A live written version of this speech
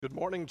Good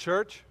morning,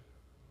 church.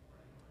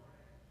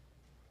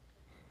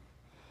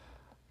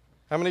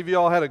 How many of you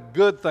all had a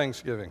good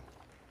Thanksgiving?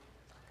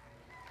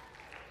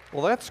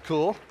 Well, that's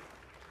cool.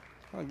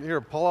 I don't hear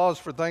applause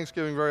for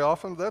Thanksgiving very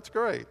often. That's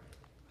great.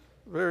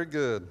 Very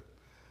good.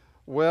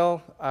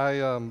 Well,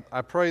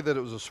 I pray that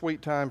it was a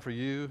sweet time for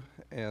you,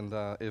 and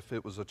if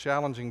it was a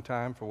challenging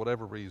time for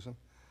whatever reason,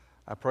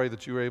 I pray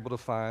that you were able to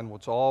find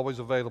what's always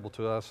available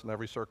to us in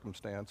every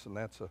circumstance, and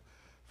that's a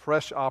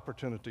fresh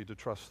opportunity to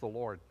trust the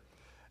Lord.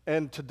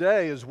 And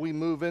today, as we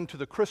move into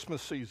the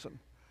Christmas season,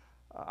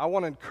 I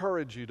want to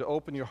encourage you to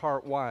open your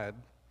heart wide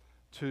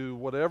to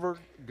whatever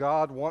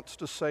God wants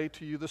to say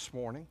to you this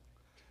morning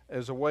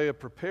as a way of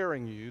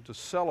preparing you to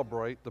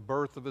celebrate the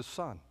birth of His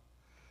Son.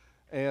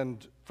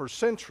 And for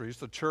centuries,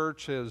 the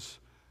church has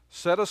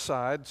set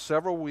aside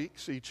several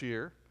weeks each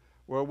year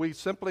where we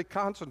simply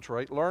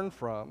concentrate, learn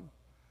from,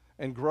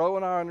 and grow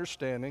in our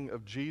understanding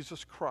of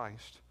Jesus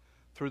Christ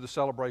through the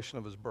celebration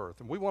of His birth.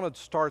 And we want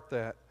to start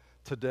that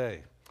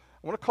today.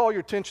 I want to call your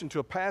attention to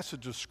a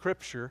passage of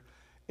Scripture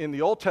in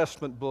the Old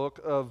Testament book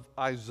of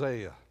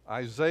Isaiah,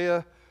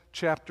 Isaiah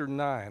chapter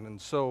 9.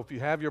 And so if you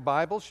have your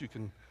Bibles, you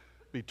can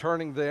be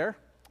turning there.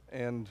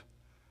 And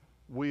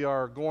we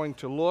are going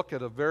to look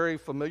at a very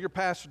familiar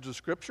passage of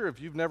Scripture.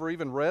 If you've never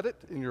even read it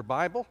in your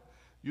Bible,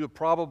 you have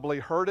probably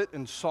heard it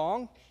in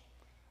song,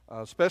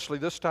 especially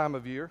this time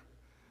of year,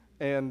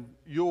 and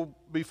you'll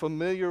be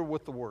familiar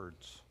with the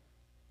words.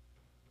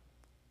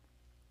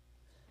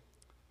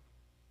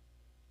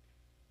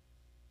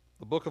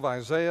 The book of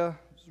Isaiah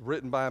is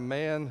written by a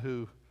man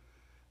who,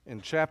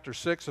 in chapter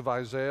 6 of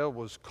Isaiah,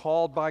 was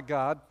called by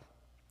God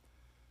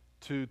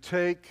to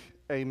take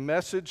a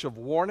message of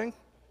warning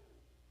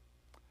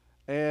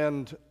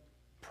and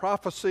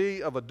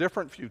prophecy of a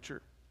different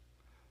future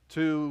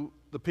to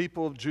the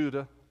people of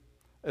Judah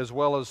as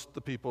well as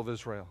the people of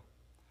Israel.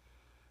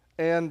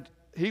 And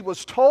he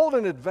was told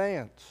in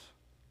advance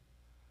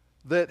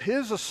that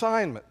his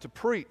assignment to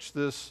preach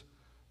this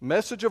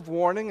message of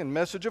warning and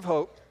message of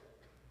hope,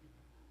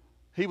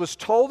 he was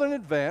told in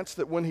advance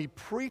that when he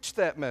preached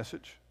that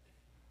message,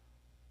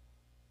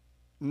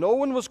 no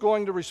one was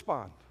going to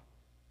respond.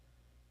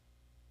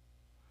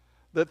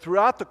 That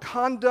throughout the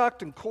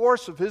conduct and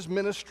course of his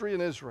ministry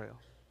in Israel,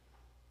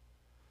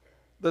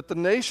 that the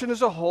nation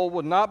as a whole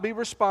would not be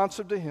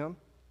responsive to him,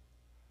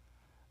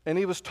 and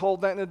he was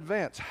told that in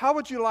advance. How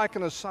would you like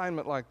an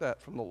assignment like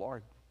that from the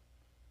Lord?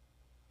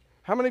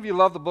 How many of you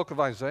love the book of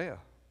Isaiah?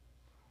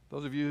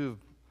 Those of you who've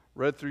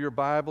read through your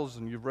Bibles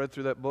and you've read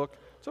through that book,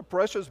 it's a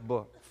precious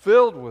book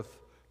filled with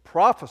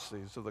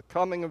prophecies of the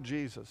coming of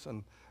Jesus,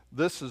 and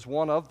this is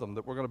one of them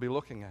that we're going to be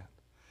looking at.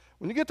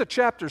 When you get to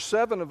chapter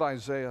 7 of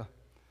Isaiah,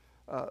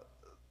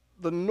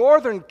 the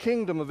northern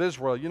kingdom of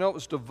Israel, it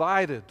was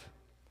divided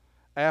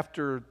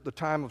after the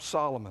time of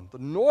Solomon. The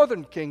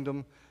northern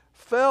kingdom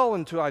fell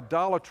into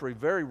idolatry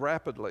very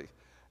rapidly,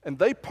 and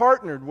they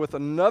partnered with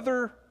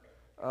another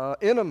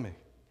enemy,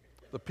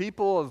 the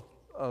people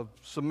of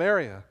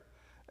Samaria,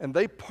 and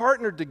they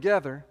partnered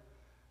together,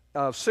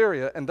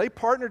 Syria, and they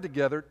partnered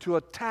together to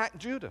attack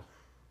Judah.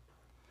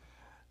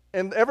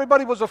 And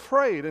everybody was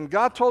afraid, and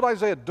God told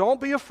Isaiah,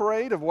 don't be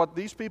afraid of what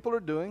these people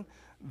are doing.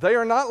 They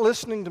are not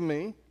listening to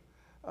me.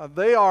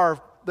 They are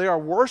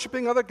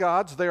worshiping other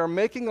gods. They are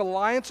making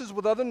alliances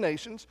with other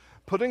nations,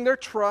 putting their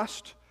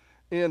trust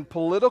in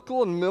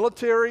political and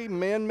military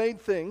man-made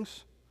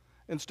things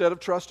instead of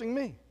trusting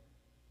me.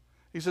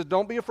 He says,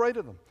 don't be afraid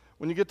of them.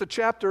 When you get to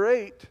chapter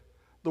 8,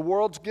 the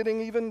world's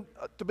getting even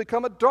to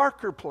become a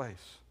darker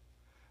place.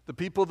 The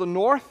people of the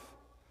north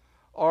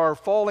are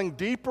falling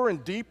deeper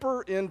and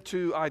deeper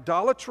into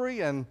idolatry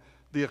and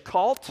the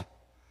occult,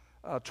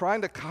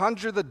 trying to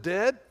conjure the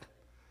dead,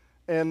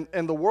 and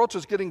the world's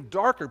just getting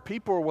darker.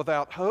 People are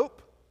without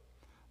hope.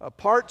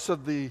 Parts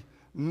of the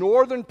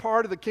northern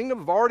part of the kingdom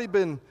have already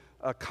been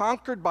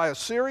conquered by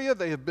Assyria.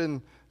 They have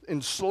been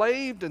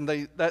enslaved, and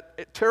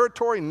that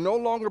territory no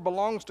longer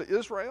belongs to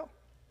Israel.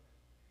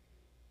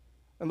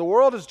 And the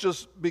world is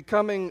just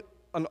becoming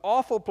an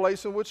awful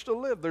place in which to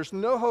live. There's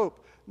no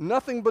hope,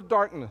 nothing but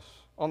darkness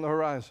on the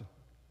horizon.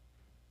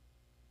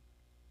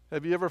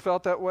 Have you ever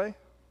felt that way?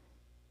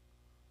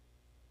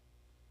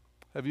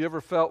 Have you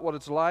ever felt what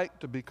it's like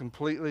to be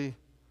completely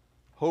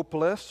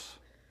hopeless?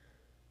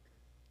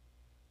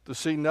 To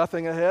see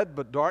nothing ahead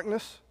but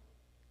darkness?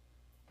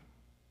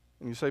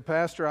 And you say,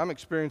 Pastor, I'm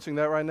experiencing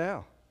that right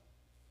now.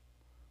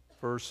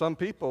 For some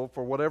people,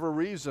 for whatever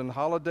reason,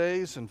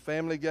 holidays and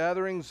family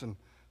gatherings and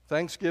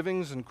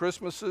Thanksgivings and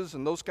Christmases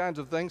and those kinds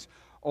of things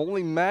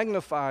only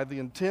magnify the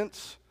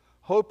intense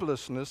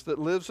hopelessness that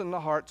lives in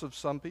the hearts of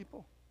some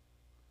people.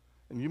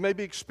 And you may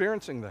be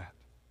experiencing that.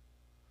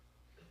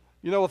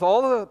 With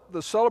all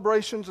the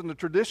celebrations and the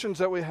traditions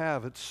that we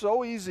have, it's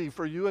so easy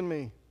for you and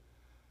me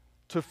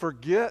to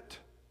forget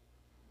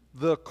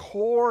the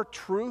core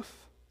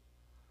truth,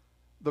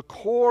 the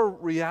core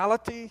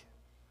reality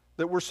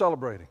that we're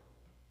celebrating.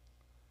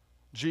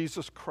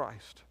 Jesus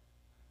Christ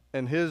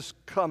and His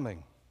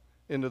coming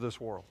into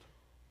this world.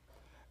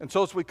 And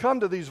so as we come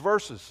to these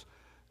verses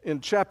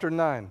in chapter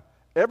 9,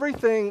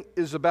 everything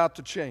is about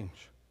to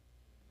change.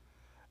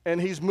 And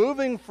he's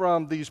moving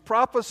from these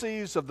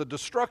prophecies of the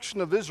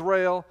destruction of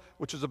Israel,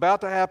 which is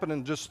about to happen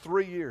in just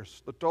 3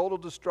 years, the total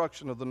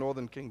destruction of the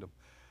northern kingdom.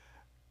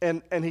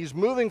 And he's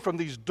moving from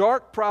these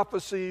dark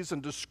prophecies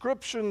and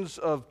descriptions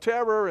of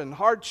terror and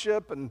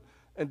hardship and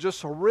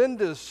just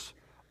horrendous,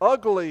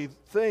 ugly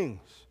things.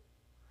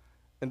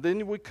 And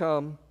then we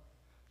come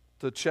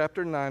to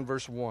chapter 9,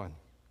 verse 1.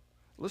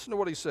 Listen to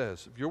what he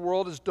says. If your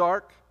world is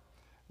dark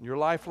and your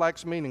life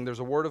lacks meaning, there's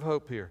a word of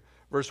hope here.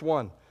 Verse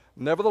 1,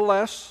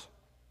 nevertheless,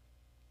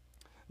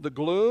 the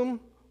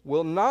gloom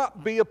will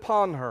not be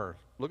upon her.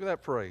 Look at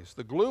that phrase.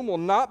 The gloom will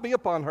not be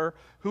upon her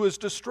who is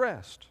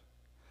distressed,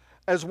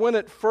 as when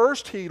at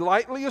first he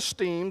lightly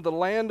esteemed the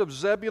land of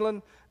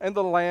Zebulun and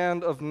the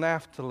land of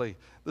Naphtali.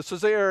 This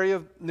is the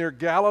area near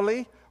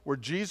Galilee where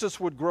Jesus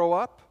would grow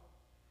up.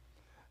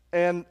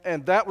 And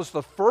that was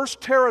the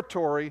first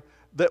territory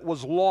that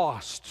was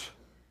lost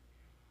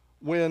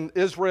when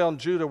Israel and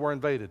Judah were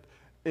invaded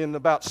in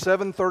about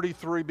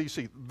 733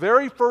 BC.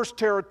 Very first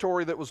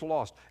territory that was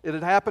lost. It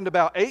had happened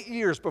about 8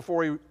 years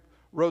before he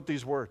wrote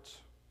these words.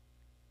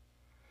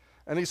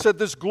 And he said,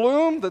 this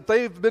gloom that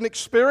they've been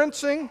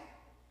experiencing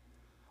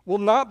will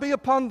not be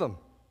upon them.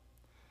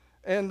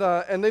 And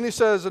then he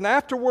says, and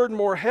afterward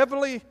more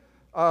heavily,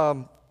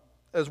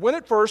 as when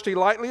at first he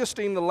lightly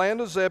esteemed the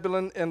land of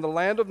Zebulun and the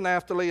land of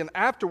Naphtali, and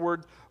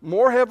afterward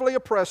more heavily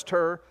oppressed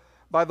her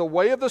by the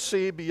way of the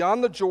sea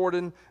beyond the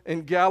Jordan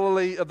in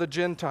Galilee of the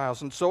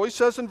Gentiles. And so he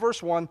says in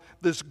verse 1,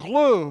 this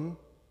gloom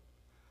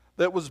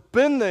that was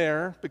been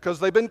there because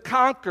they've been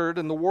conquered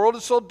and the world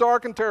is so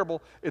dark and terrible,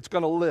 it's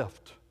going to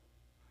lift.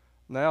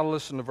 Now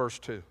listen to verse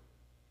 2.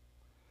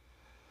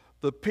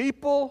 The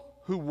people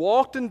who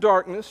walked in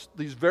darkness,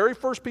 these very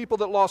first people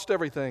that lost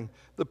everything,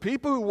 the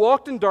people who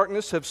walked in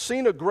darkness have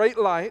seen a great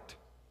light.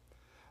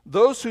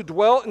 Those who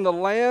dwelt in the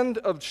land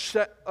of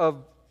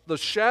the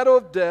shadow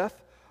of death,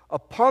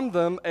 upon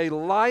them a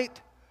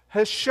light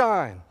has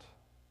shined.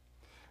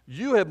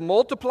 You have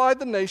multiplied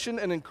the nation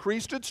and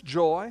increased its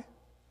joy.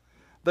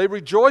 They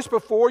rejoice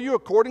before you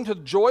according to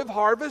the joy of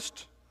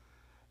harvest,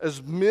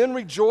 as men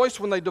rejoice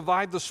when they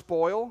divide the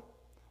spoil.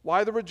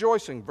 Why the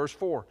rejoicing? Verse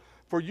 4.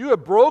 For you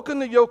have broken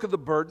the yoke of the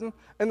burden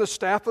and the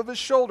staff of his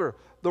shoulder,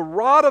 the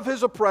rod of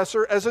his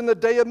oppressor, as in the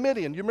day of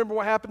Midian. You remember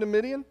what happened to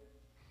Midian?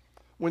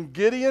 When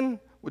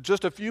Gideon, with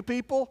just a few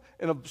people,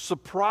 in a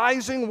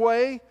surprising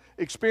way,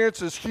 experienced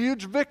this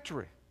huge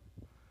victory.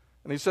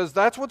 And he says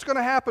that's what's going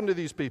to happen to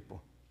these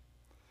people.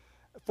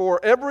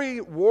 For every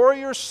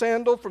warrior's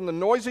sandal from the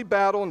noisy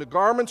battle and the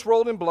garments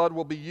rolled in blood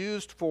will be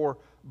used for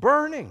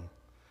burning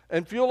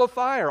and fuel of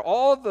fire.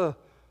 All of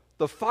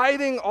the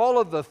fighting, all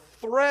of the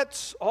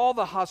threats, all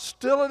the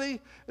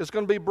hostility is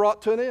going to be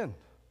brought to an end.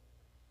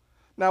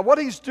 Now what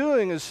he's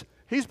doing is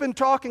he's been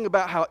talking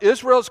about how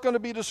Israel's going to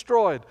be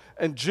destroyed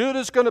and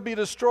Judah's going to be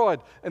destroyed.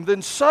 And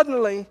then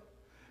suddenly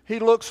he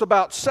looks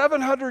about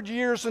 700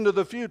 years into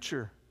the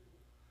future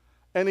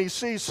and he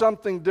sees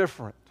something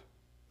different.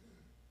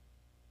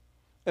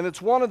 And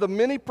it's one of the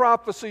many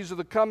prophecies of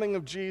the coming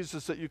of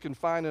Jesus that you can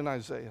find in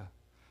Isaiah.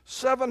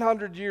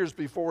 700 years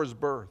before his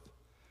birth.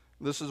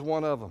 This is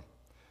one of them.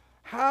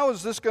 How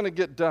is this going to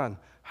get done?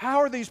 How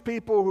are these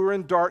people who are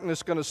in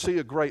darkness going to see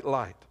a great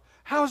light?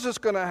 How is this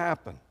going to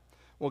happen?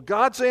 Well,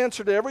 God's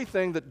answer to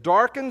everything that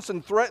darkens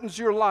and threatens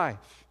your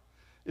life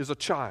is a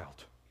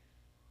child.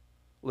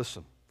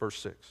 Listen, verse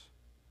 6.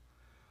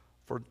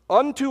 For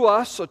unto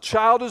us a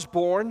child is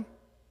born,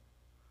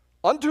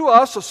 unto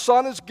us a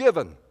son is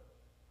given,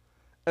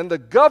 and the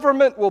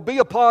government will be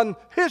upon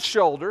his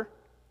shoulder,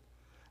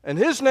 and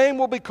his name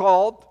will be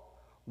called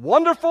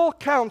Wonderful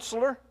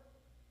Counselor,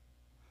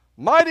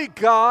 Mighty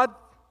God,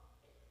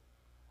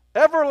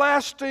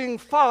 Everlasting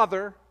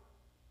Father,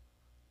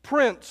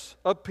 Prince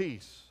of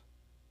Peace.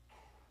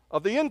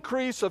 Of the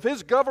increase of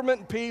his government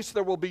and peace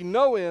there will be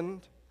no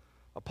end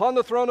upon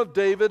the throne of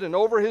David and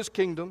over his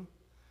kingdom,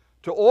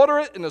 to order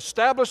it and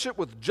establish it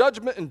with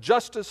judgment and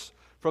justice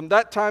from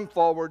that time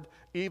forward,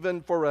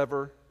 even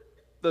forever.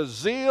 The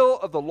zeal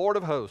of the Lord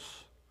of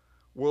hosts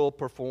will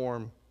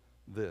perform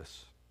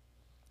this.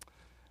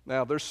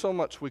 Now, there's so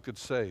much we could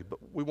say, but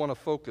we want to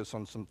focus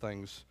on some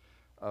things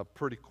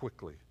pretty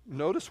quickly.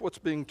 Notice what's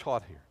being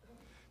taught here.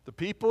 The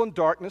people in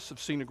darkness have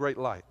seen a great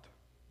light.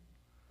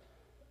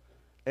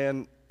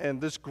 And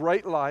this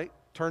great light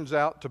turns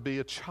out to be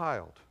a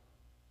child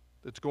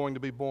that's going to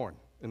be born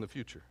in the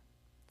future.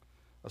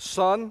 A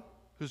son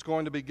who's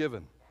going to be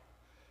given.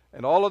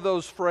 And all of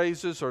those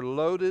phrases are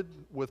loaded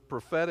with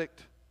prophetic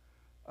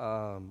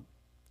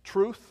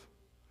truth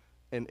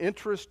and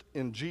interest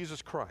in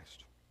Jesus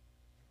Christ.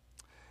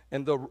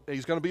 And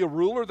he's going to be a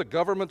ruler. The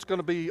government's going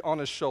to be on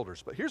his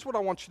shoulders. But here's what I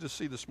want you to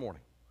see this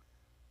morning.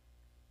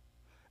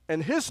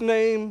 And his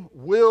name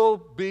will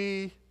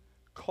be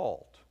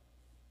called.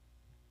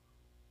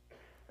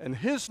 And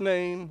his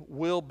name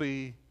will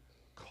be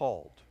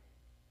called.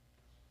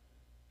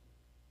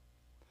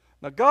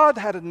 Now, God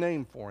had a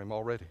name for him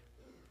already.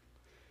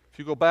 If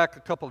you go back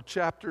a couple of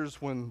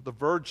chapters when the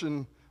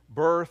virgin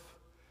birth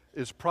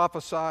is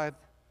prophesied,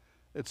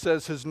 it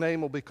says his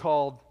name will be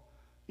called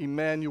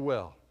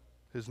Emmanuel.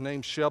 His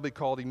name shall be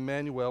called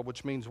Emmanuel,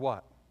 which means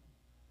what?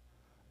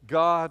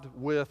 God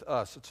with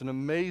us. It's an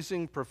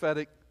amazing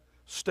prophetic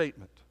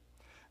statement.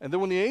 And then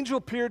when the angel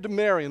appeared to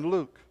Mary in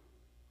Luke,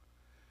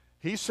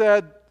 he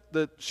said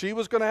that she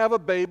was going to have a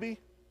baby.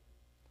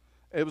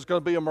 It was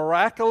going to be a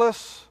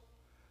miraculous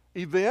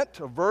event,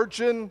 a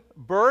virgin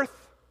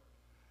birth,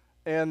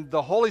 and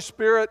the Holy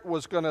Spirit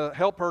was going to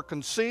help her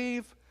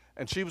conceive,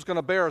 and she was going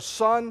to bear a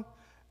son,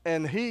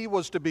 and he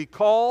was to be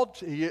called,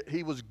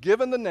 he was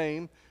given the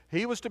name,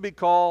 he was to be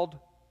called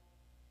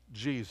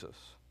Jesus.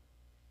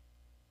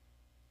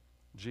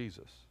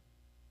 Jesus.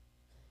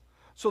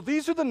 So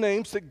these are the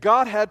names that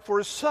God had for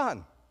his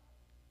son.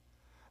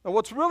 Now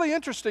what's really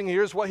interesting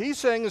here is what he's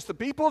saying is the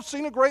people have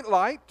seen a great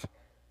light,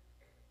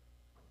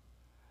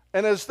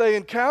 and as they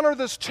encounter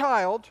this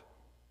child,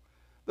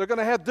 they're going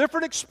to have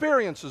different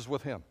experiences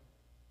with him.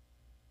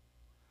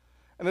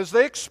 And as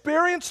they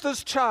experience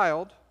this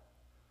child,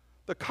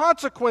 the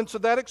consequence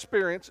of that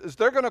experience is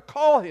they're going to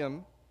call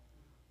him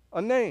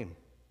a name.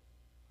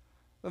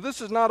 Now,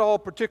 this is not all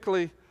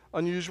particularly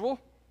unusual.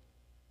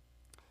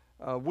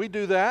 We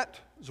do that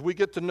as we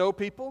get to know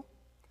people.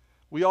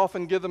 We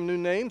often give them new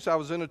names. I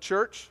was in a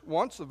church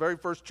once, the very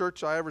first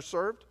church I ever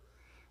served.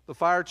 The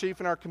fire chief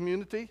in our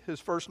community, his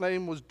first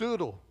name was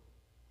Doodle.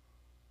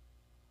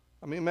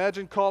 I mean,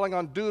 imagine calling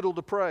on Doodle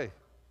to pray.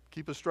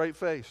 Keep a straight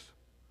face.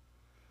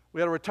 We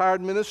had a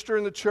retired minister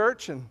in the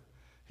church, and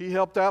he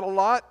helped out a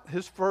lot.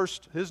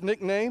 His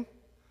nickname,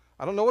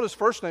 I don't know what his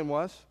first name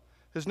was.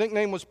 His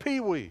nickname was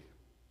Pee-wee.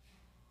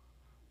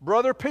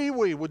 Brother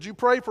Pee-wee, would you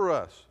pray for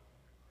us?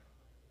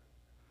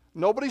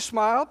 Nobody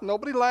smiled,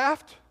 nobody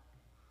laughed,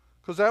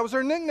 because that was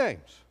their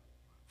nicknames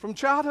from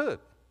childhood.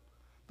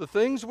 The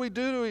things we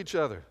do to each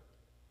other.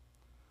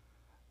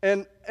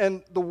 And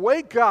the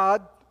way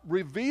God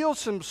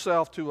reveals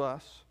himself to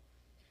us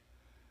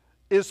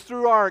is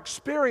through our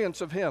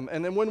experience of him.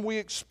 And then when we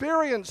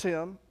experience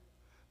him,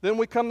 then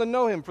we come to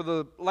know him. For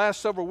the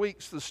last several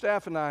weeks, the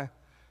staff and I,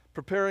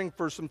 preparing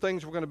for some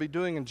things we're going to be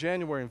doing in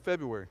January and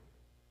February,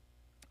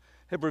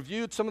 have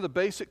reviewed some of the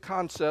basic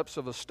concepts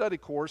of a study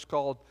course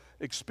called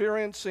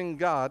Experiencing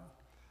God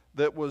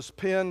that was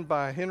penned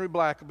by Henry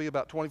Blackaby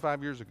about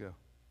 25 years ago.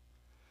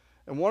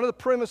 And one of the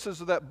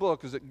premises of that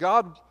book is that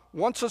God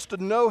wants us to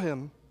know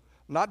him,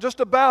 not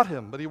just about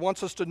him, but he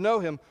wants us to know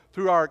him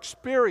through our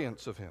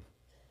experience of him.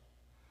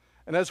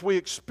 And as we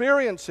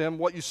experience him,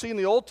 what you see in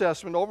the Old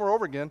Testament over and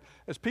over again,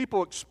 as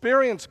people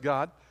experience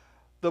God,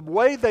 the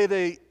way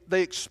they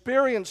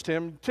experienced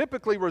him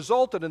typically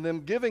resulted in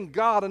them giving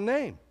God a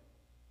name.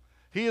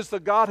 He is the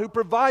God who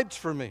provides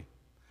for me.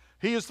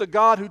 He is the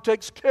God who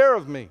takes care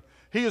of me.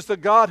 He is the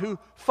God who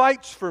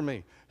fights for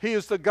me. He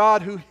is the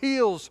God who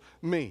heals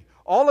me.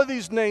 All of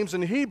these names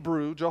in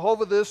Hebrew,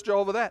 Jehovah this,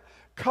 Jehovah that,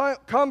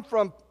 come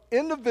from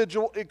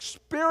individual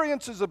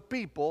experiences of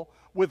people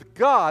with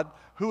God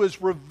who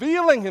is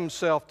revealing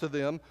himself to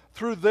them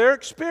through their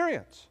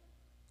experience.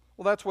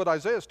 Well, that's what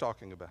Isaiah is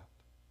talking about.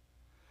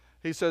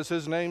 He says,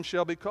 his name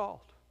shall be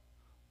called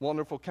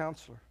Wonderful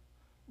Counselor,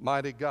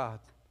 Mighty God,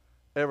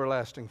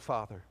 Everlasting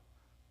Father,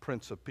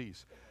 Prince of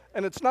Peace.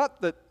 And it's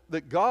not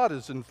that God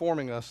is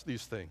informing us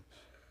these things.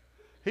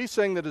 He's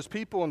saying that as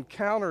people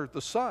encounter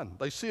the Son,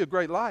 they see a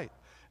great light.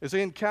 As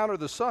they encounter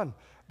the Son,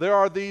 there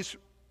are these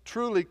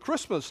truly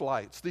Christmas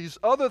lights, these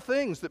other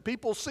things that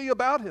people see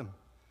about him.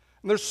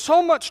 And there's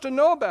so much to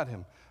know about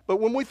him. But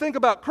when we think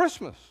about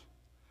Christmas,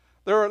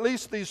 there are at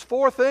least these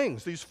four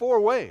things, these four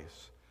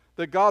ways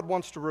that God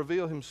wants to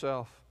reveal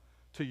himself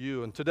to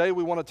you. And today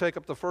we want to take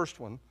up the first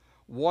one,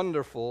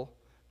 Wonderful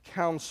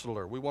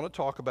Counselor. We want to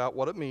talk about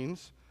what it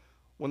means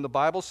when the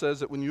Bible says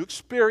that when you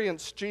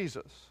experience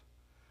Jesus,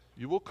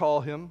 you will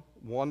call him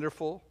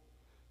Wonderful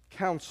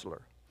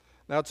Counselor.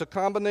 Now, it's a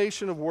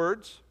combination of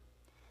words.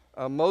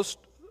 Most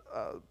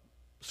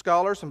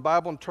scholars and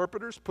Bible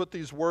interpreters put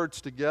these words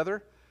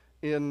together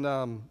in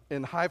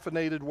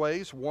hyphenated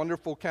ways.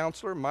 Wonderful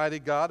Counselor, Mighty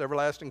God,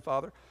 Everlasting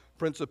Father,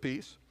 Prince of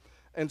Peace.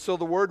 And so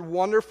the word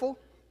wonderful,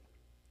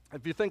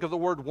 if you think of the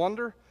word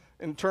wonder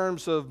in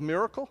terms of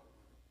miracle,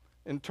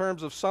 in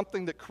terms of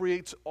something that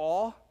creates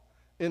awe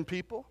in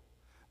people,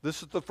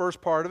 this is the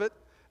first part of it.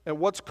 And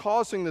what's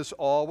causing this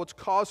awe, what's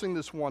causing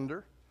this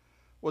wonder,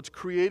 what's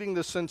creating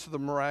this sense of the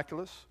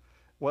miraculous?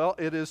 Well,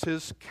 it is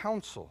his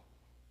counsel.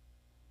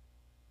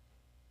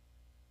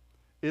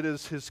 It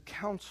is his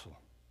counsel,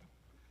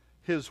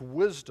 his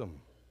wisdom,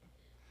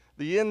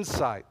 the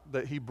insight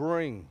that he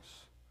brings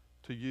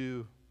to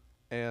you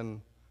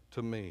and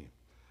to me.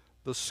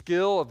 The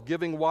skill of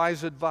giving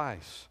wise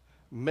advice,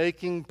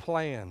 making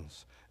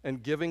plans,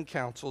 and giving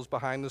counsels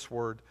behind this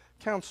word,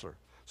 counselor.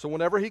 So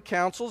whenever he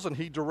counsels and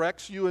he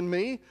directs you and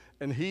me,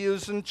 and he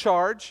is in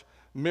charge,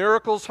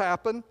 miracles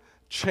happen,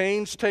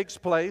 change takes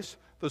place,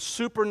 the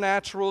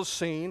supernatural is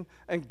seen,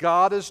 and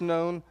God is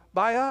known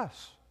by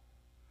us.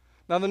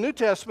 Now, the New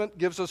Testament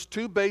gives us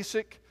two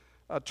basic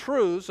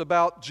truths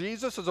about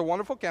Jesus as a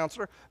wonderful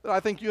counselor that I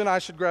think you and I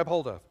should grab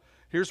hold of.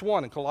 Here's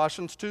one in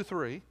Colossians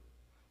 2:3.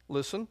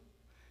 Listen.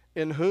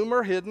 In whom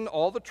are hidden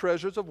all the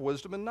treasures of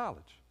wisdom and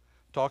knowledge.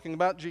 Talking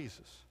about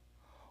Jesus.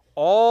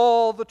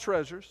 All all the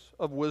treasures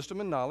of wisdom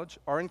and knowledge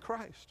are in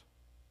Christ.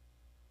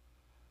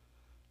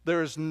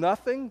 There is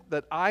nothing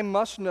that I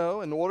must know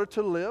in order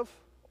to live,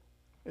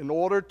 in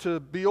order to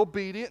be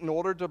obedient, in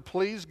order to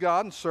please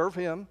God and serve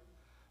Him,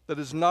 that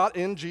is not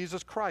in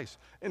Jesus Christ.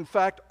 In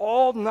fact,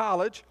 all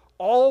knowledge,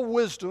 all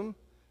wisdom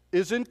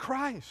is in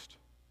Christ.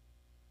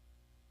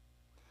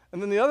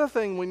 And then the other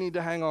thing we need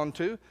to hang on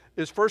to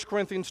is 1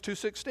 Corinthians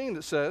 2:16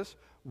 that says,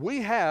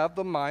 we have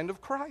the mind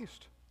of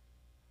Christ.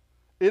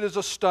 It is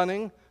a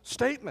stunning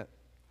statement.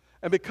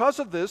 And because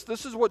of this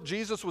is what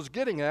Jesus was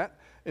getting at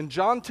in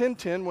John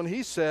 10:10 when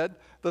He said,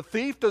 the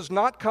thief does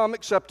not come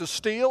except to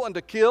steal and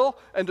to kill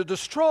and to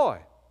destroy.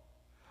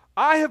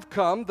 I have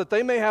come that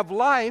they may have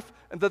life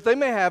and that they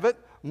may have it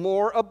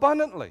more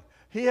abundantly.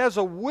 He has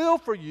a will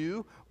for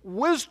you,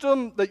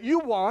 wisdom that you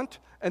want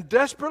and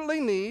desperately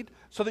need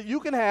so that you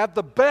can have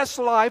the best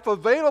life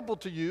available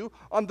to you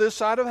on this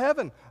side of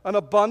heaven, an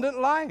abundant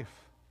life.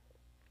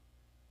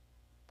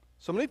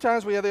 So many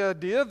times we have the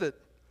idea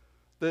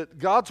that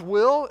God's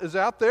will is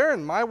out there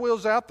and my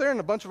will's out there and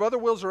a bunch of other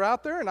wills are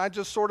out there, and I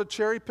just sort of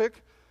cherry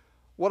pick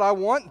what I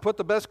want and put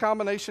the best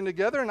combination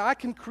together, and I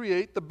can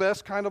create the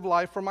best kind of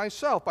life for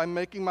myself by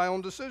making my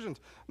own decisions.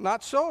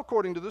 Not so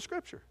according to the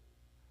Scripture.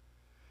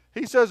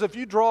 He says if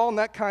you draw on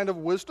that kind of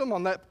wisdom,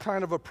 on that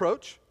kind of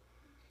approach,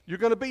 you're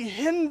going to be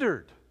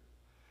hindered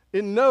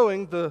in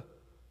knowing the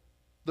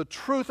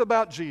truth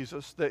about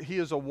Jesus, that He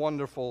is a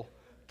wonderful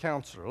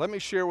counselor. Let me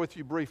share with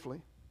you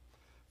briefly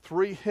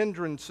 3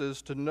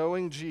 hindrances to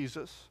knowing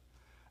Jesus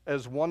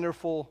as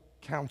wonderful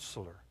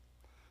counselor.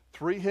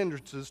 3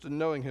 hindrances to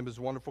knowing Him as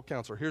wonderful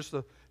counselor. Here's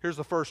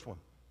the first one.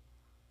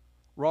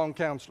 Wrong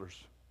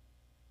counselors.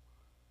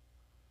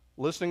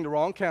 Listening to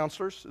wrong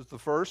counselors is the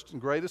first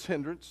and greatest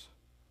hindrance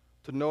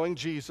to knowing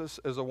Jesus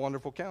as a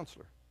wonderful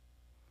counselor.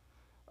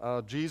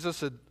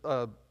 Jesus had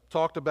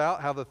talked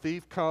about how the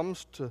thief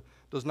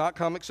does not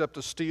come except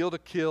to steal, to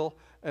kill,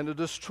 and to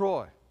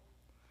destroy.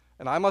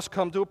 And I must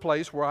come to a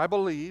place where I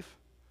believe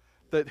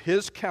that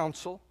His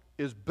counsel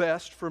is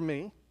best for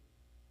me,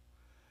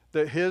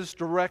 that His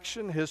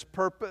direction, His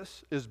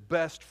purpose is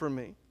best for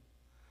me,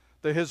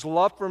 that His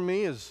love for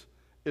me is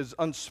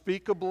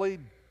unspeakably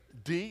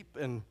deep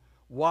and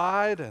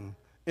wide and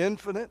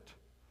infinite,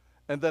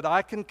 and that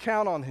I can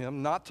count on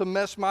Him not to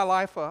mess my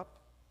life up,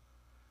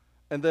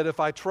 and that if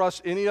I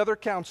trust any other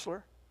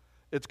counselor,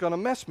 it's going to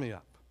mess me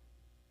up.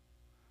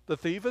 The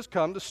thief has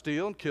come to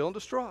steal and kill and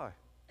destroy.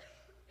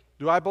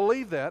 Do I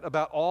believe that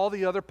about all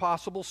the other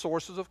possible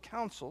sources of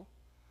counsel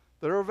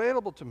that are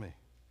available to me?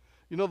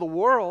 You know, the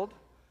world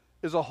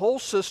is a whole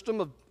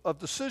system of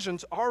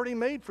decisions already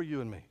made for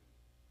you and me.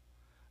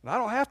 And I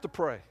don't have to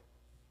pray.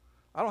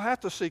 I don't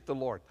have to seek the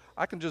Lord.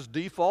 I can just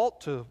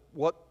default to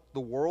what the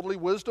worldly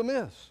wisdom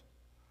is.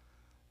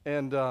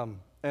 And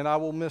I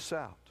will miss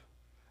out.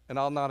 And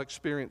I'll not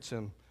experience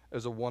Him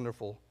as a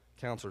wonderful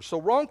counselor. So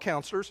wrong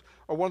counselors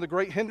are one of the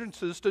great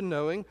hindrances to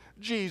knowing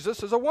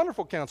Jesus as a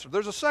wonderful counselor.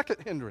 There's a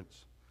second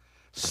hindrance.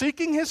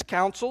 Seeking His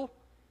counsel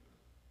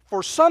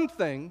for some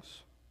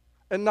things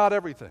and not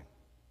everything.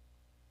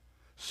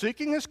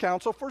 Seeking His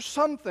counsel for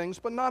some things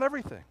but not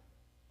everything.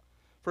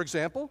 For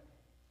example,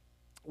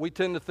 we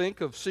tend to think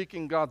of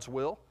seeking God's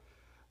will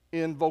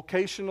in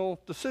vocational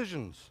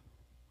decisions.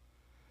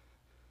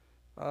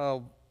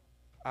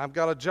 I've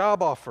got a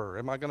job offer.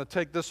 Am I going to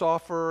take this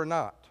offer or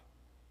not?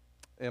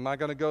 Am I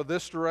going to go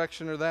this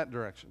direction or that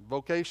direction?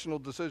 Vocational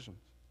decisions.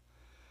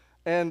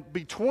 And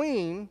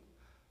between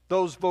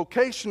those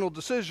vocational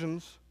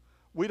decisions,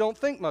 we don't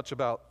think much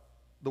about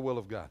the will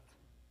of God.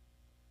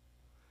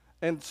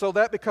 And so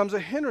that becomes a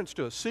hindrance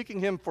to us,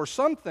 seeking Him for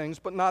some things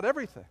but not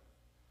everything.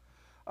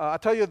 I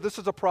tell you, this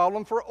is a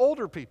problem for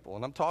older people,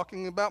 and I'm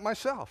talking about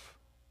myself.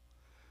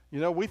 You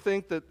know, we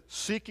think that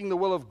seeking the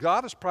will of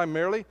God is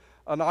primarily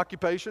an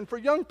occupation for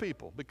young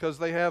people because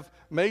they have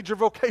major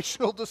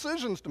vocational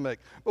decisions to make.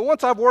 But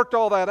once I've worked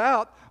all that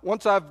out,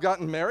 once I've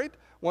gotten married,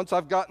 once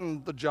I've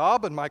gotten the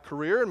job and my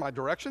career and my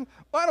direction,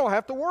 I don't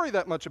have to worry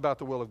that much about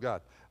the will of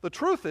God. The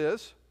truth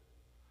is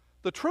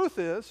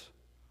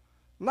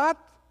not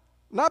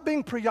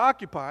being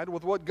preoccupied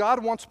with what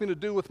God wants me to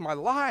do with my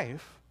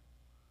life,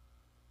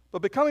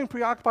 but becoming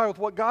preoccupied with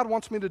what God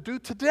wants me to do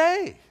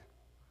today.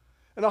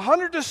 And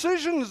 100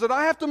 decisions that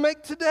I have to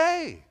make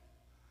today.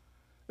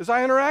 As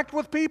I interact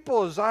with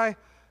people, as I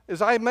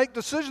make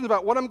decisions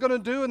about what I'm going to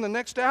do in the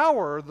next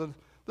hour, or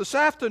this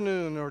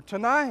afternoon, or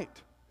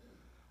tonight.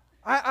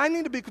 I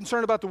need to be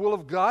concerned about the will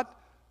of God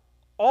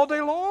all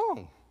day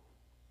long.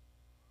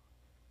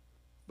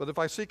 But if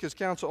I seek His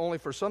counsel only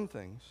for some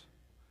things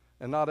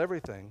and not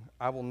everything,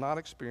 I will not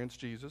experience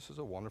Jesus as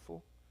a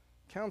wonderful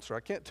counselor.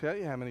 I can't tell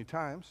you how many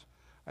times.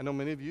 I know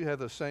many of you have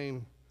the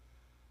same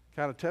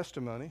kind of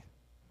testimony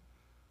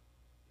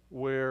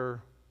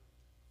where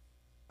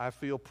I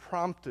feel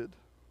prompted,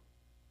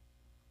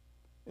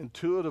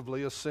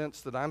 intuitively, a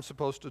sense that I'm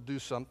supposed to do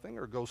something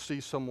or go see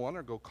someone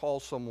or go call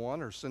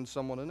someone or send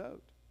someone a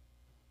note.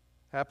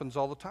 Happens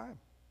all the time.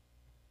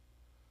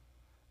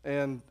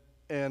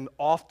 And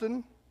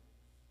often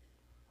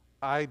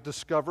I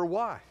discover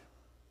why.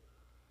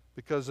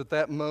 because at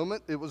that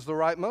moment, it was the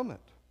right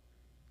moment.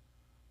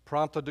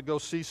 Prompted to go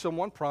see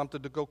someone,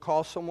 prompted to go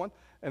call someone,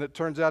 and it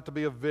turns out to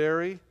be a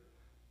very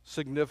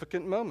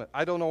significant moment.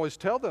 I don't always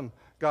tell them,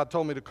 God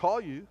told me to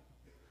call you,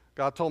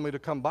 God told me to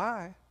come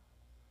by,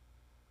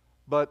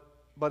 but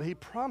He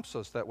prompts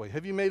us that way.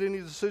 Have you made any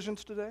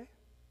decisions today?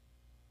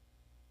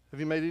 Have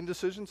you made any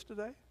decisions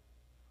today?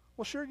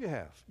 Well, sure you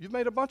have. You've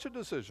made a bunch of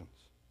decisions.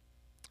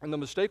 And the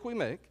mistake we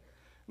make,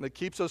 and that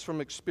keeps us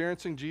from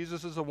experiencing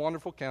Jesus as a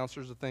wonderful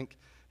counselor, is to think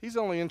He's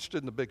only interested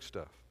in the big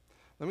stuff.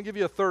 Let me give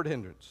you a third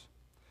hindrance.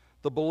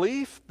 The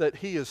belief that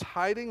He is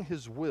hiding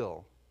His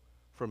will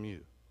from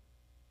you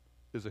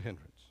is a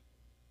hindrance.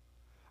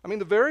 I mean,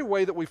 the very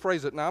way that we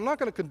phrase it. Now, I'm not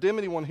going to condemn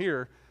anyone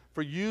here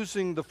for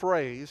using the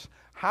phrase,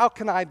 how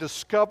can I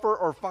discover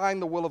or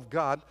find the will of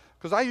God?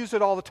 Because I use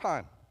it all the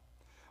time.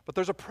 But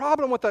there's a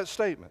problem with that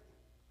statement,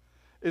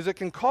 is it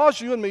can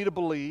cause you and me to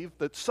believe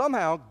that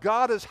somehow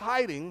God is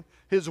hiding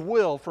His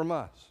will from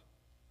us.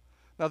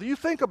 Now, do you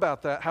think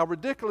about that, how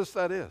ridiculous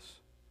that is?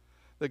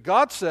 That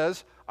God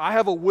says, I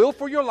have a will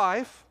for your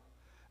life,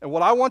 and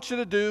what I want you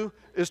to do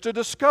is to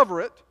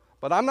discover it,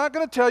 but I'm not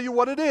going to tell you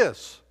what it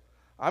is.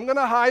 I'm going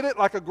to hide it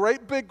like a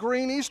great big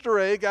green Easter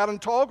egg out in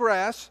tall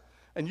grass,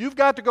 and you've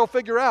got to go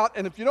figure out,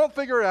 and if you don't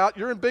figure it out,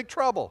 you're in big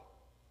trouble.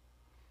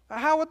 Now,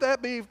 how would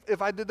that be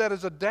if I did that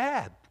as a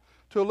dad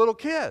to a little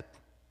kid?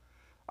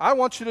 I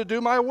want you to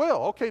do my will.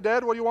 Okay,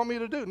 Dad, what do you want me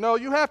to do? No,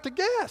 you have to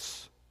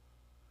guess.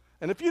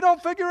 And if you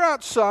don't figure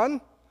out, son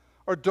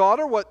or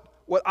daughter, what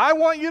I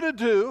want you to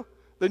do,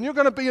 then you're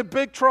going to be in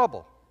big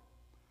trouble.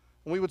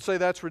 And we would say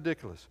that's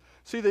ridiculous.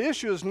 See, the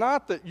issue is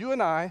not that you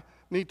and I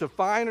need to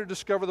find or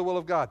discover the will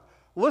of God.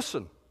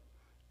 Listen,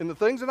 in the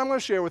things that I'm going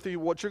to share with you,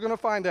 what you're going to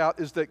find out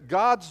is that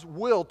God's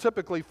will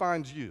typically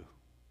finds you.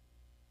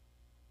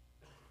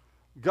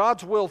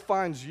 God's will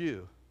finds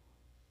you.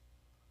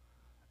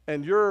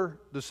 And your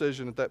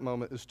decision at that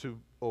moment is to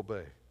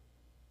obey.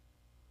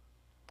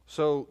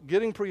 So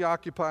getting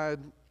preoccupied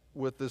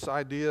with this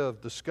idea of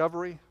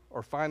discovery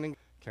or finding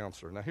a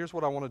counselor. Now here's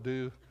what I want to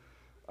do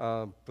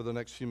for the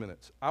next few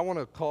minutes. I want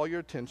to call your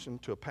attention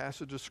to a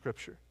passage of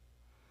Scripture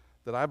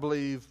that I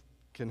believe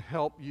can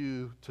help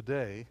you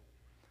today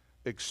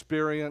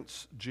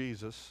experience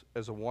Jesus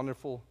as a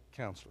wonderful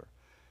counselor.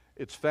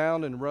 It's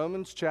found in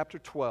Romans chapter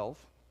 12,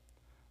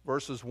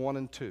 verses 1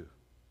 and 2.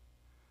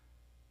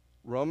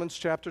 Romans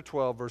chapter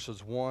 12,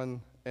 verses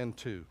 1 and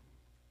 2.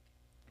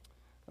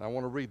 And I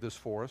want to read this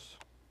for us.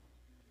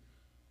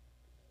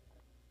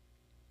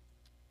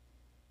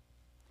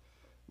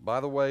 By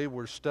the way,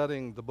 we're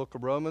studying the book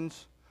of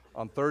Romans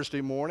on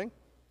Thursday morning,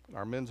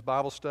 our men's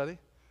Bible study.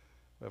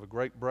 We have a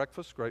great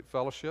breakfast, great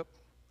fellowship.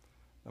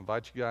 I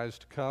invite you guys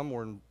to come.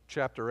 We're in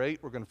chapter 8.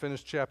 We're going to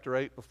finish chapter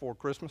 8 before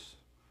Christmas.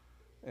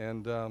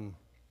 And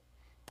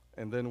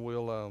then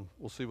we'll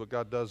see what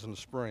God does in the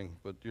spring.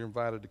 But you're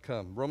invited to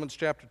come. Romans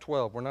chapter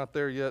 12. We're not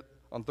there yet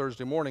on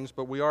Thursday mornings,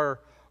 but we are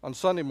on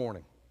Sunday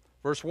morning.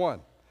 Verse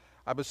 1.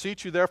 I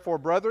beseech you, therefore,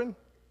 brethren,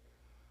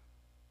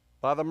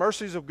 by the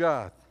mercies of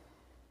God,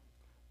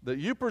 that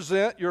you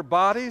present your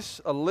bodies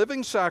a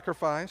living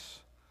sacrifice,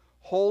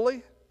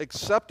 holy,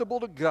 acceptable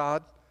to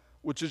God,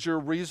 which is your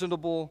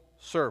reasonable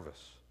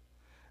service.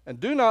 And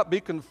do not be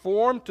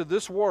conformed to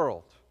this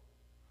world,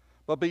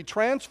 but be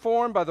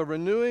transformed by the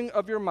renewing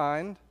of your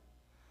mind,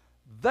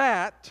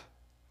 that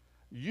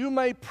you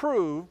may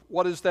prove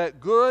what is that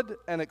good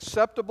and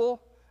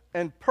acceptable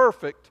and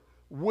perfect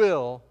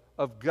will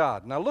of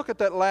God. Now look at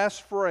that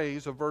last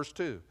phrase of verse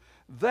 2.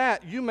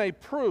 That you may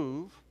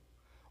prove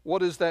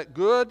what is that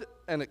good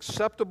and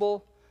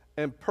acceptable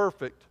and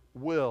perfect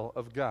will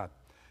of God.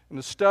 In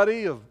the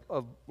study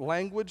of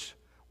language,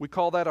 we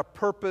call that a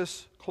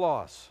purpose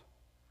clause.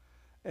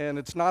 And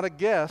it's not a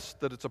guess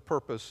that it's a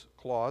purpose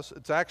clause.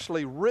 It's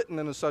actually written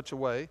in such a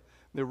way, in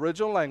the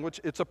original language,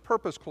 it's a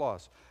purpose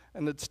clause.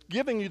 And it's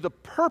giving you the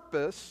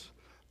purpose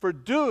for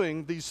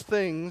doing these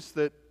things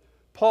that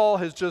Paul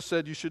has just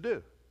said you should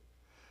do.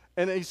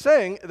 And he's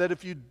saying that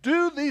if you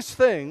do these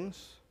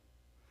things,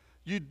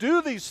 you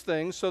do these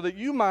things so that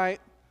you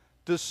might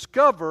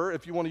discover,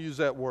 if you want to use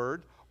that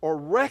word, or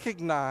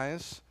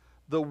recognize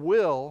the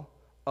will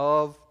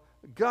of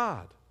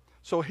God.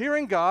 So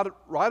hearing God,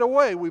 right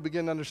away we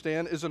begin to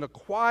understand, is an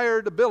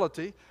acquired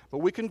ability, but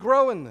we can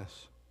grow in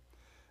this.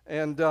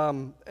 And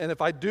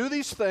if I do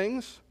these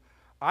things,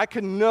 I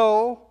can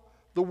know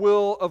the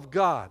will of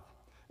God.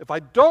 If I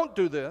don't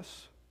do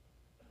this,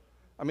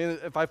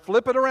 if I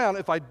flip it around,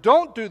 if I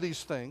don't do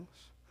these things,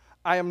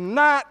 I am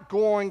not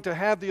going to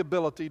have the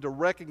ability to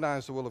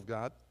recognize the will of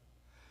God,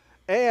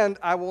 and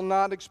I will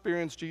not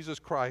experience Jesus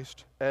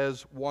Christ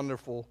as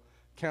wonderful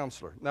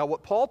counselor. Now,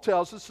 what Paul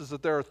tells us is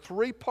that there are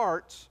three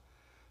parts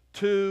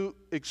to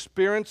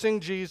experiencing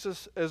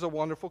Jesus as a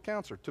wonderful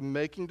counselor, to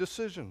making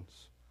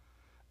decisions,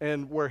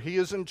 and where He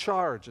is in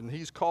charge and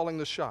He's calling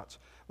the shots.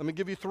 Let me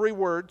give you three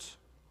words,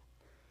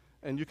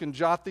 and you can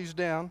jot these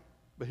down,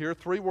 but here are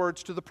three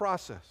words to the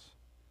process.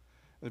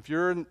 If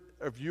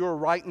you're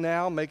right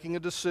now making a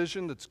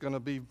decision that's going to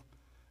be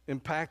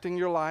impacting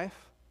your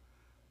life,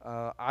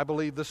 I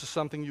believe this is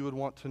something you would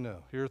want to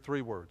know. Here are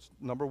 3 words.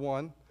 Number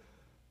 1,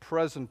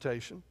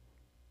 presentation.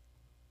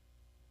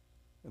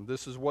 And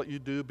this is what you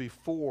do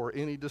before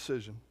any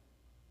decision.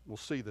 We'll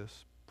see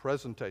this.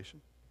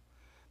 Presentation.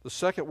 The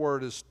second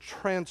word is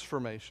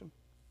transformation.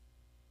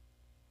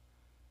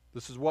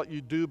 This is what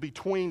you do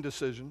between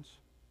decisions.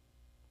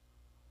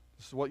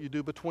 This is what you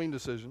do between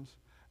decisions.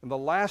 And the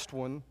last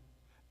one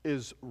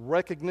is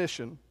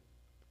recognition.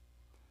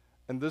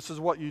 And this is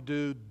what you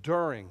do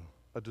during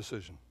a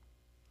decision.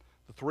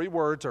 The 3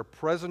 words are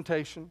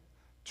presentation,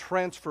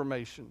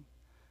 transformation,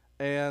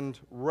 and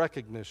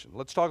recognition.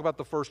 Let's talk about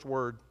the first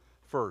word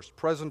first,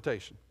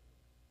 presentation.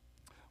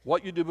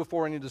 What you do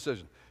before any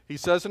decision. He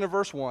says in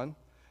verse 1,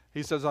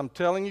 he says, I'm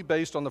telling you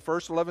based on the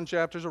first 11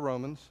 chapters of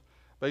Romans,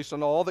 based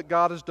on all that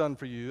God has done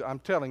for you, I'm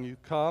telling you,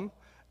 come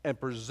and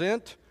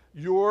present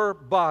your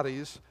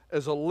bodies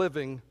as a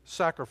living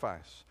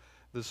sacrifice.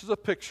 This is a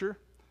picture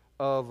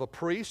of a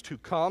priest who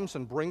comes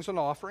and brings an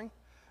offering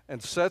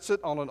and sets it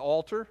on an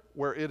altar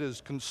where it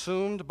is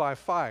consumed by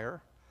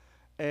fire.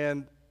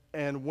 And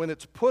when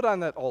it's put on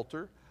that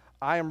altar,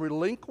 I am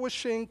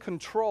relinquishing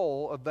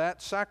control of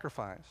that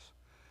sacrifice.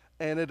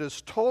 And it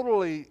is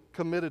totally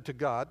committed to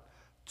God,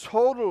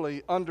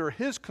 totally under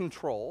His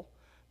control,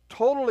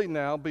 totally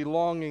now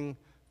belonging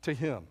to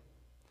Him.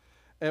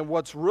 And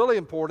what's really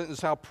important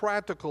is how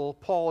practical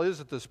Paul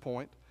is at this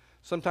point.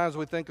 Sometimes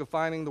we think of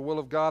finding the will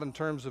of God in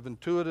terms of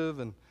intuitive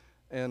and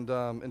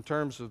in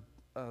terms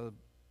of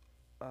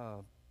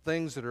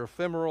things that are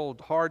ephemeral,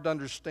 hard to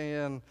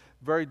understand,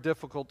 very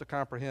difficult to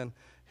comprehend.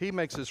 He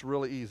makes this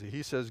really easy.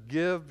 He says,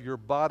 give your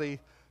body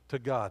to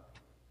God.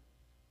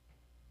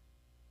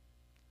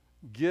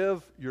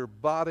 Give your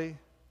body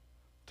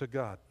to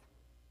God.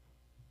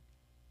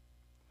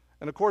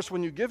 And of course,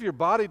 when you give your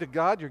body to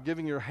God, you're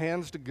giving your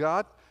hands to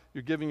God,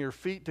 you're giving your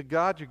feet to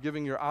God, you're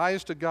giving your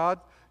eyes to God,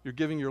 you're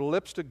giving your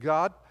lips to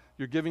God,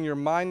 you're giving your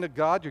mind to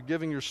God, you're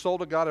giving your soul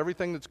to God,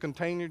 everything that's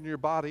contained in your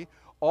body.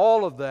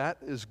 All of that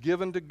is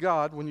given to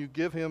God when you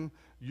give Him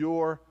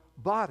your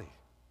body.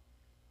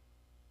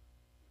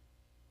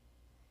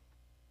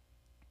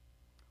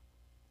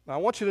 Now, I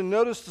want you to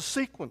notice the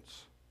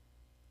sequence.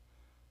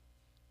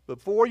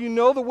 Before you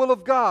know the will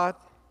of God,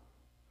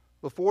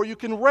 before you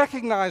can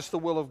recognize the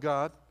will of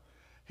God,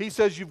 He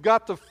says you've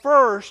got to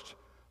first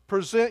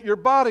present your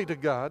body to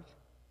God,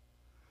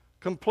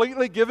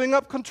 completely giving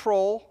up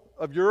control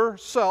of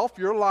yourself,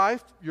 your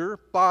life, your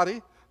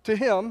body to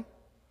Him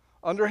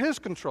under His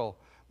control.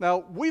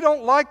 Now, we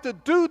don't like to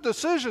do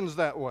decisions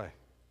that way,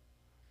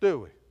 do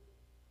we?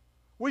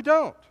 We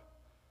don't.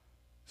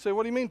 You say,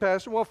 what do you mean,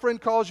 Pastor? Well, a friend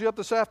calls you up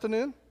this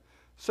afternoon,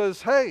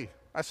 says, hey,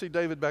 I see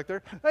David back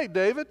there. Hey,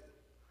 David,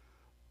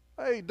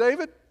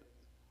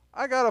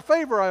 I got a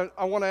favor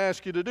I want to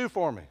ask you to do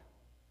for me.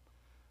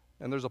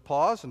 And there's a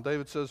pause, and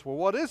David says, well,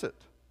 what is it?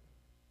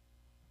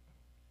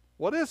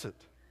 What is it?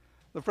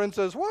 The friend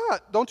says,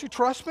 what? Don't you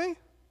trust me?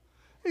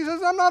 He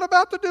says, I'm not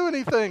about to do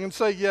anything and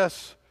say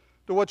yes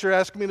to what you're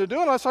asking me to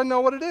do unless I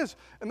know what it is.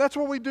 And that's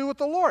what we do with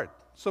the Lord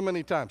so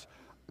many times.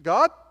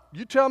 God,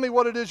 you tell me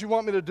what it is you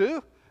want me to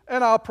do,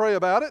 and I'll pray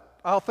about it,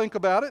 I'll think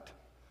about it,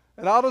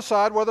 and I'll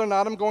decide whether or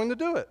not I'm going to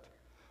do it.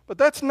 But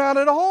that's not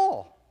at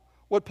all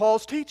what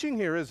Paul's teaching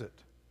here, is it?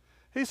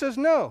 He says,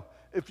 no.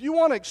 If you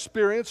want to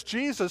experience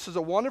Jesus as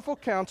a wonderful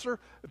counselor,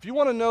 if you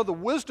want to know the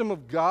wisdom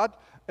of God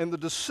and the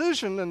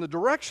decision and the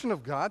direction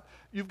of God,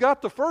 you've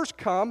got to first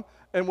come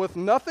and with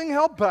nothing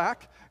held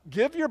back,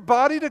 give your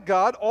body to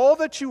God, all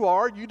that you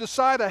are. You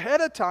decide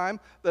ahead of time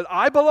that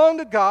I belong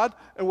to God,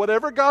 and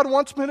whatever God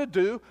wants me to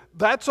do,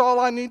 that's all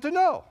I need to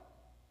know.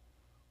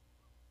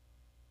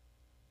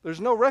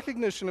 There's no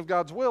recognition of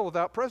God's will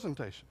without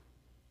presentation.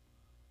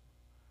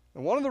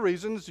 And one of the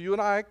reasons you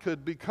and I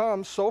could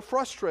become so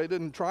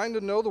frustrated in trying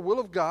to know the will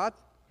of God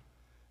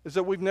is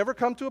that we've never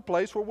come to a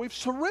place where we've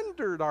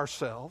surrendered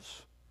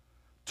ourselves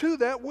to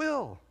that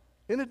will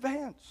in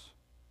advance.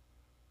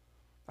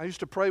 I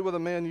used to pray with a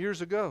man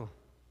years ago,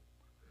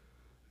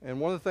 and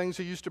one of the things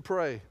he used to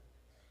pray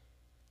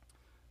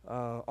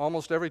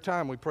almost every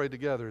time we prayed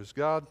together is,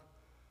 God,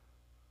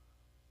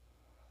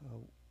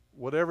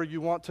 whatever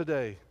you want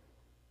today,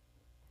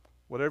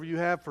 whatever you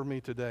have for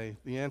me today,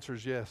 the answer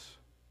is yes.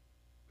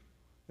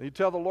 And he'd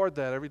tell the Lord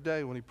that every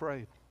day when he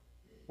prayed.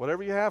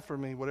 Whatever you have for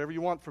me, whatever you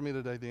want for me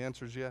today, the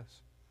answer is yes.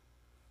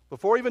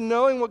 Before even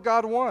knowing what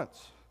God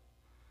wants,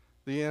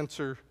 the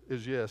answer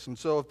is yes. And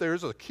so if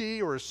there's a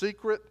key or a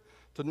secret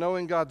to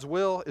knowing God's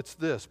will, it's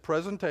this.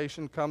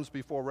 Presentation comes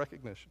before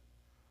recognition.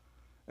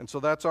 And so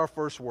that's our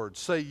first word.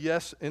 Say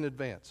yes in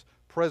advance.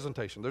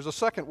 Presentation. There's a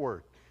second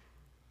word.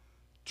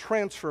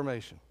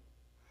 Transformation.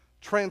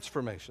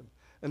 Transformation.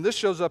 And this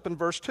shows up in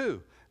verse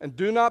 2. And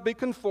do not be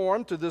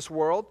conformed to this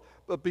world,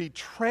 but be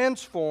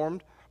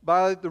transformed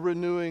by the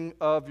renewing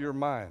of your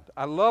mind.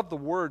 I love the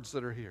words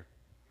that are here.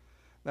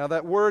 Now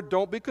that word,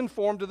 don't be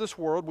conformed to this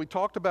world, we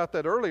talked about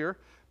that earlier,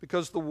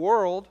 because the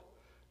world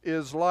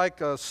is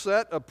like a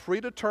set of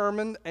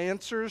predetermined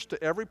answers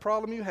to every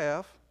problem you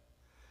have.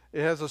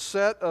 It has a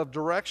set of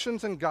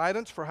directions and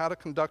guidance for how to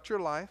conduct your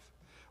life.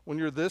 When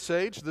you're this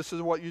age, this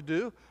is what you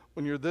do.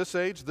 When you're this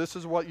age, this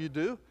is what you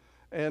do.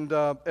 And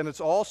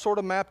it's all sort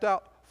of mapped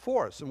out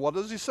for us. And what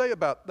does he say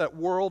about that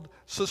world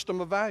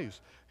system of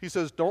values? He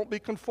says, don't be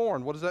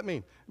conformed. What does that mean?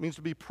 It means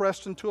to be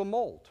pressed into a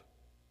mold.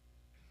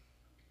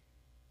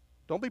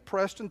 Don't be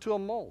pressed into a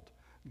mold.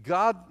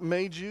 God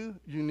made you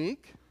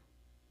unique.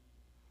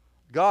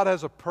 God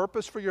has a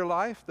purpose for your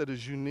life that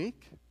is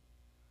unique.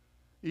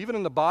 Even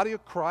in the body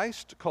of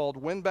Christ called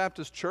Wynn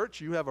Baptist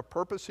Church, you have a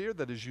purpose here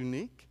that is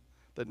unique,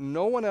 that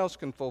no one else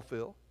can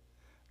fulfill.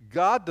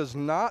 God does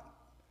not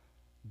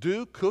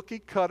do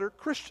cookie-cutter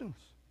Christians.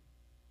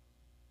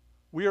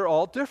 We are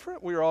all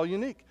different. We are all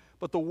unique.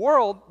 But the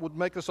world would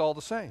make us all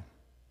the same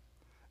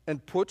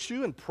and put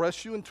you and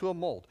press you into a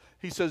mold.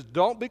 He says,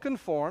 don't be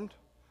conformed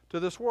to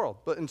this world,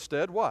 but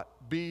instead what?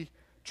 Be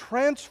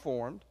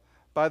transformed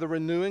by the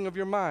renewing of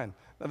your mind.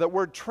 Now that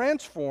word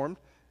transformed,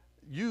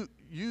 you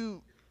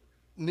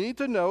need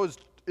to know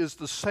is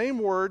the same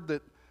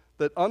word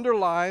that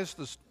underlies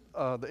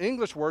the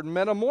English word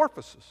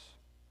metamorphosis.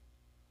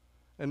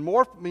 And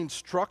morph means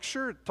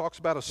structure. It talks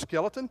about a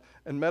skeleton.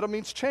 And meta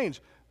means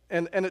change.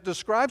 And it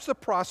describes the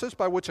process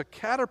by which a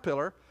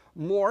caterpillar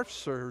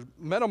morphs or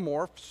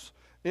metamorphs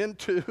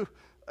into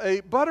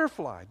a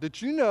butterfly.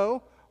 Did you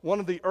know one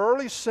of the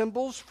early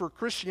symbols for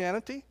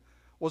Christianity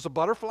was a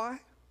butterfly?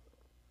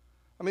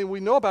 I mean, we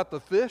know about the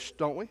fish,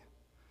 don't we?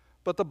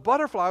 But the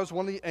butterfly was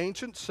one of the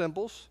ancient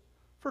symbols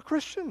for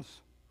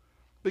Christians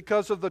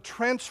because of the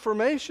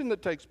transformation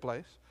that takes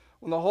place.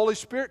 When the Holy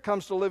Spirit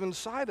comes to live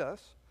inside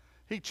us,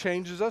 He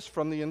changes us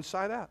from the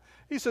inside out.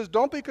 He says,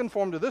 don't be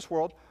conformed to this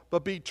world,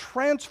 but be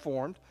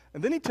transformed.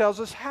 And then He tells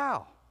us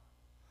how.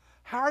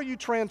 How are you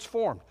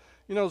transformed?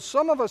 You know,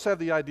 some of us have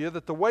the idea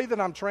that the way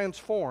that I'm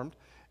transformed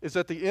is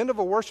at the end of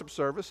a worship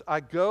service, I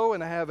go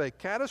and I have a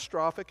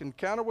catastrophic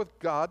encounter with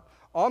God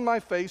on my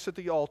face at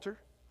the altar,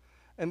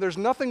 and there's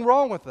nothing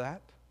wrong with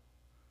that.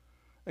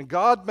 And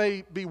God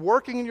may be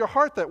working in your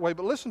heart that way,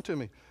 but listen to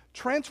me.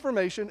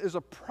 Transformation is a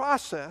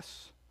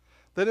process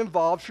that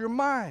involves your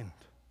mind,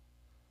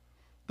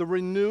 the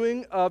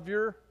renewing of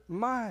your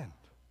mind.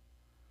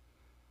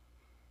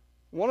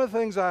 One of the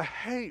things I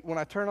hate when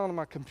I turn on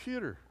my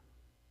computer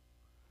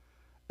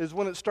is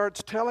when it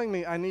starts telling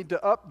me I need to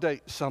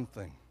update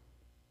something.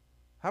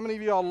 How many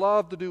of y'all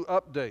love to do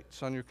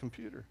updates on your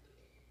computer?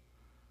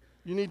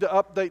 You need to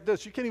update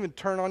this. You can't even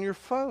turn on your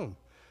phone.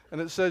 And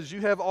it says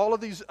you have all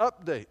of these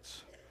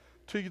updates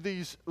to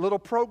these little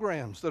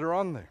programs that are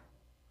on there.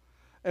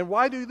 And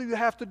why do you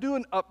have to do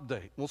an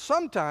update? Well,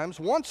 sometimes,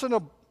 once in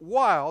a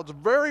while, it's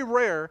very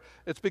rare,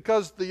 it's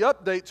because the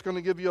update's going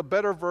to give you a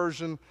better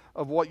version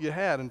of what you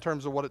had in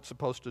terms of what it's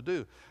supposed to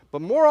do.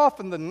 But more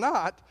often than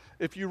not,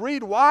 if you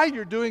read why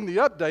you're doing the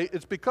update,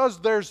 it's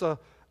because there's an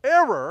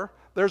error,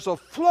 there's a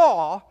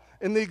flaw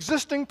in the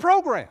existing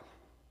program.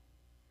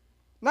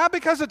 Not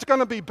because it's going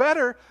to be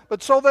better,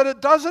 but so that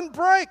it doesn't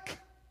break.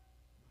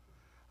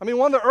 I mean,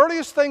 one of the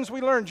earliest things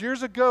we learned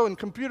years ago in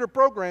computer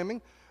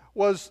programming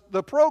was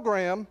the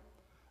program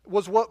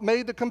was what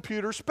made the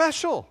computer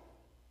special.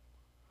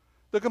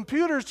 The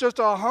computer's just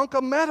a hunk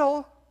of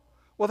metal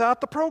without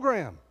the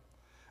program.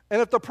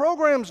 And if the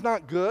program's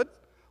not good,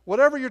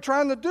 whatever you're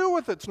trying to do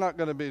with it's not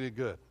going to be any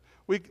good.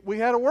 We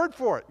had a word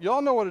for it.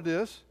 Y'all know what it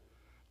is.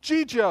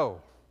 GJO.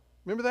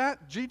 Remember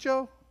that?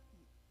 GJO?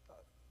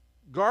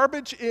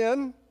 Garbage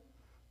in,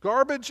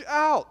 garbage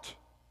out.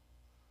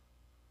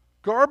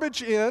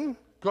 Garbage in,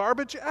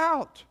 garbage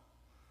out.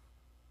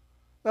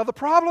 Now, the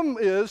problem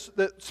is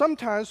that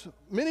sometimes,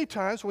 many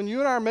times, when you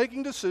and I are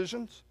making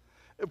decisions,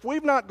 if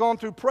we've not gone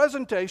through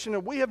presentation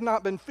and we have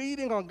not been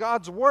feeding on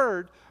God's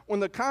Word, when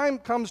the time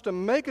comes to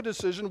make a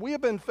decision, we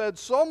have been fed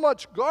so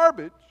much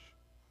garbage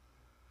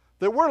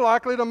that we're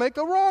likely to make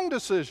the wrong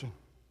decision.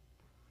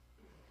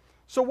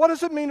 So what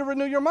does it mean to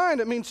renew your mind?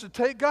 It means to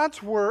take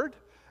God's Word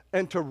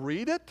and to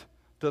read it,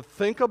 to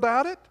think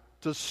about it,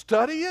 to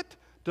study it,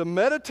 to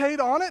meditate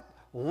on it,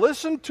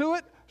 listen to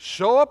it,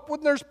 show up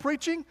when there's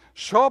preaching,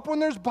 show up when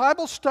there's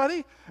Bible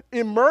study,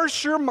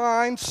 immerse your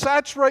mind,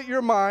 saturate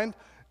your mind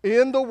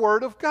in the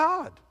Word of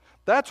God.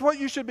 That's what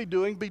you should be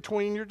doing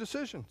between your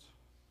decisions.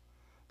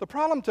 The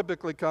problem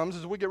typically comes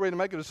as we get ready to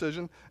make a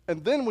decision,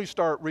 and then we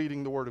start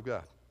reading the Word of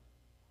God.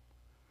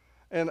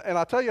 And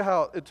I'll tell you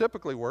how it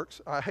typically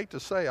works. I hate to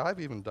say I've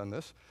even done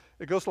this.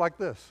 It goes like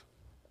this.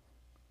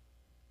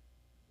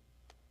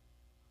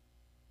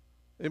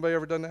 Anybody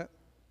ever done that?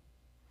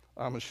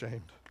 I'm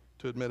ashamed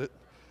to admit it.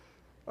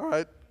 All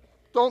right.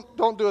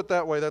 Don't do it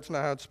that way. That's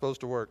not how it's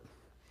supposed to work.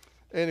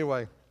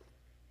 Anyway,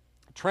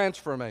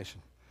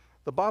 transformation.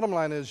 The bottom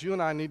line is you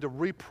and I need to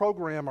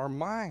reprogram our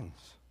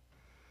minds.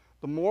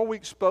 The more we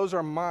expose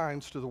our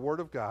minds to the Word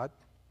of God,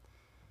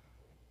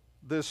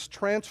 this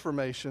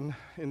transformation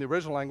in the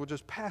original language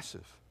is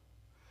passive.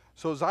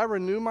 So as I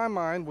renew my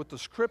mind with the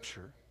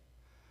Scripture,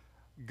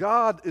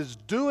 God is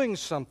doing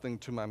something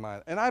to my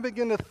mind. And I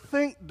begin to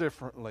think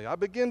differently. I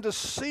begin to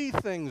see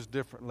things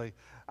differently.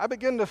 I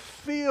begin to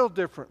feel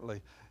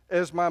differently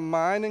as my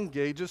mind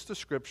engages the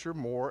Scripture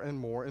more and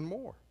more and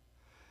more.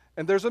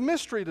 And there's a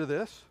mystery to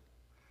this.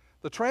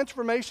 The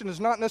transformation is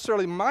not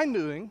necessarily my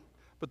doing,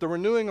 but the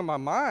renewing of my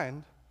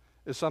mind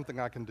is something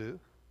I can do.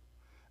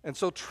 And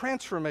so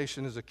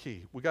transformation is a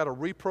key. We got to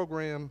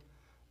reprogram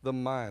the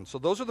mind. So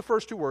those are the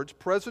first two words,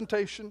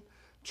 presentation,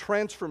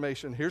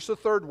 transformation. Here's the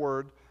third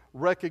word,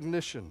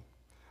 recognition.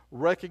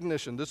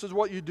 Recognition. This is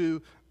what you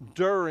do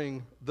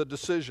during the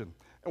decision.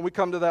 And we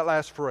come to that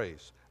last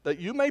phrase, that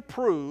you may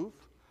prove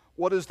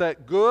what is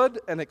that good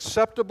and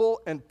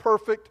acceptable and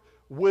perfect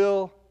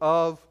will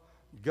of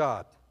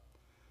God.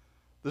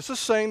 This is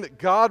saying that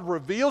God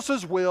reveals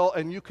His will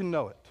and you can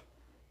know it.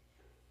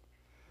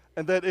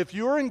 And that if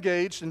you are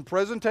engaged in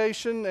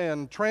presentation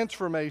and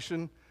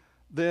transformation,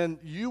 then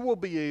you will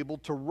be able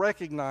to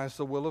recognize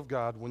the will of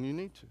God when you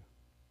need to.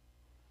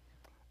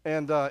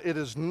 And it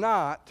is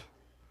not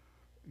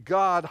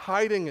God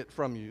hiding it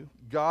from you.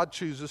 God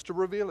chooses to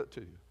reveal it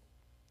to you.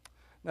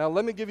 Now,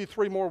 let me give you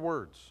three more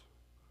words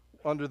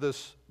under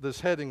this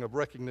heading of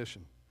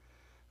recognition.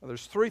 Now,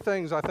 there's three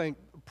things I think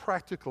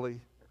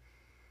practically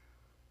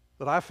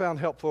that I found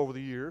helpful over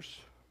the years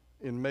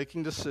in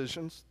making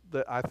decisions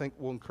that I think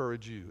will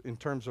encourage you in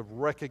terms of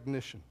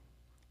recognition.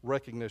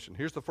 Recognition.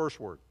 Here's the first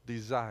word,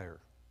 desire.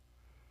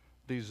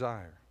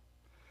 Desire.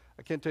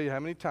 I can't tell you how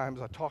many times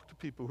I talk to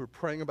people who are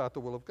praying about the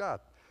will of God.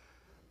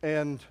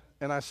 And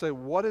I say,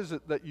 what is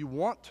it that you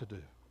want to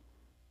do?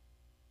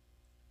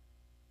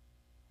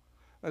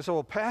 And I say,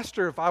 well,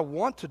 Pastor, if I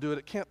want to do it,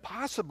 it can't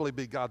possibly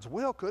be God's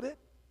will, could it?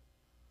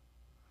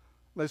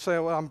 And they say,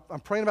 well, I'm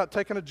praying about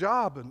taking a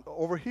job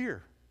over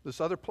here,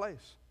 this other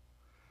place.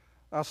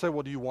 And I'll say,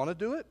 well, do you want to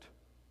do it?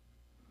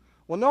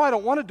 Well, no, I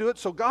don't want to do it,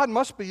 so God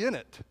must be in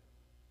it.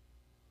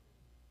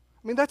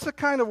 I mean, that's the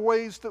kind of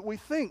ways that we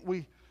think.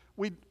 We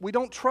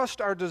don't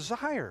trust our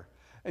desire.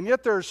 And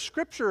yet there's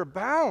Scripture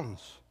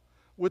abounds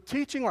with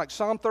teaching like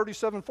Psalm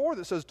 37:4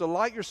 that says,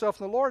 delight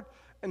yourself in the Lord,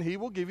 and He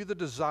will give you the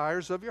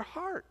desires of your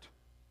heart.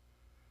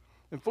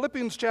 In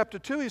Philippians chapter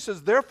 2, he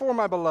says, therefore,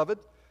 my beloved,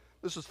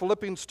 this is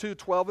Philippians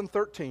 2:12 and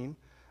 13,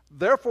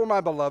 therefore,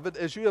 my beloved,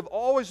 as you have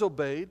always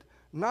obeyed,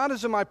 not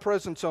as in my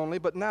presence only,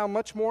 but now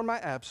much more in my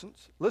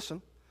absence,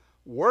 listen,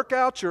 work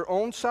out your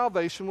own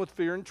salvation with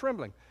fear and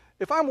trembling.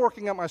 If I'm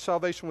working out my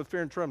salvation with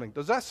fear and trembling,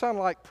 does that sound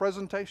like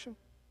presentation?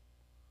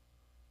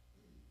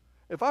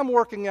 If I'm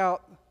working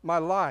out my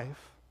life,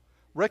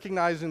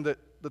 recognizing that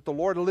the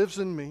Lord lives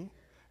in me,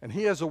 and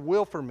He has a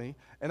will for me,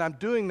 and I'm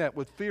doing that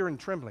with fear and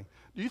trembling,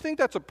 do you think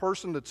that's a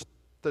person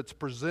that's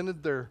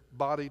presented their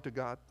body to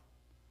God?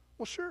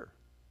 Well, sure.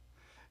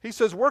 He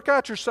says, work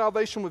out your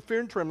salvation with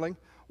fear and trembling.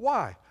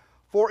 Why?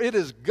 For it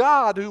is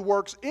God who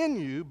works in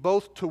you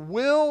both to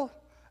will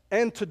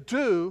and to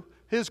do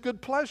His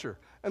good pleasure.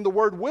 And the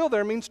word will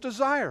there means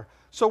desire.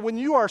 So when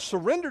you are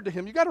surrendered to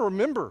Him, you got to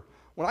remember,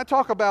 when I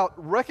talk about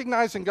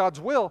recognizing God's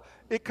will,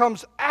 it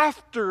comes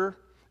after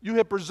you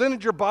have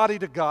presented your body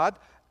to God,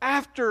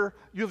 after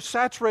you have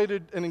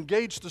saturated and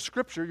engaged the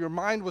Scripture, your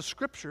mind with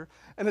Scripture,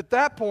 and at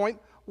that point,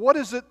 what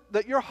is it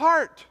that your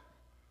heart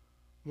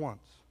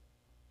wants?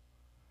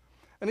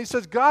 And he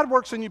says, God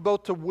works in you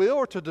both to will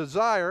or to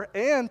desire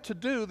and to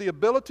do, the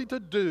ability to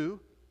do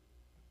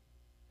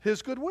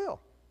His good will.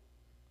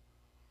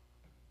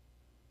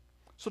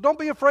 So don't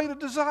be afraid of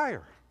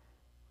desire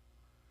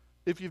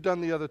if you've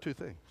done the other two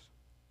things.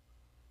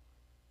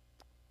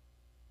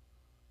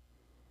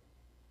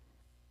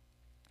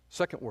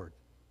 Second word,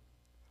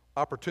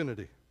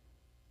 opportunity.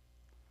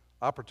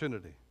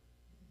 Opportunity.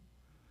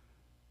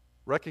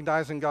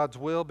 Recognizing God's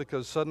will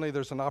because suddenly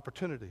there's an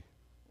opportunity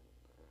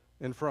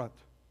in front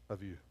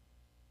of you.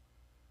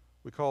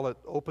 We call it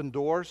open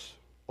doors,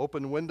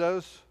 open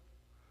windows.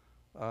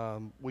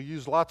 We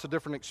use lots of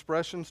different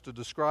expressions to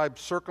describe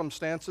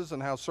circumstances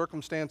and how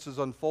circumstances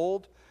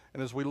unfold.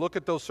 And as we look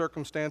at those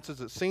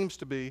circumstances, it seems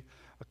to be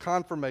a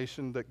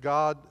confirmation that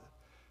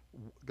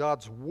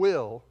God's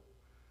will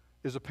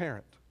is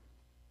apparent.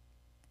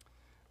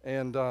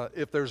 And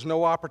if there's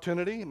no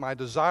opportunity, my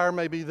desire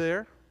may be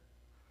there,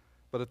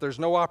 but if there's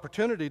no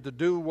opportunity to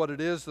do what it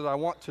is that I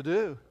want to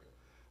do,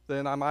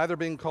 then I'm either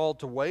being called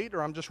to wait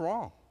or I'm just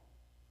wrong.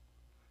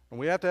 And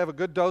we have to have a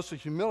good dose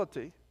of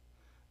humility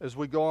as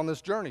we go on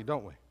this journey,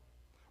 don't we?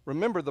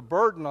 Remember, the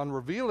burden on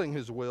revealing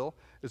His will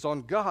is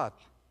on God.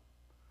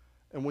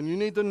 And when you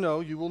need to know,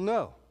 you will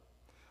know.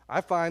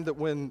 I find that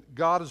when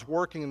God is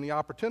working in the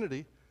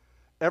opportunity,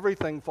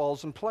 everything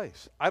falls in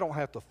place. I don't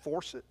have to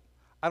force it.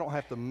 I don't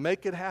have to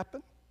make it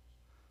happen.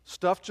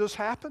 Stuff just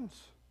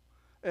happens.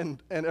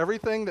 And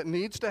everything that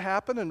needs to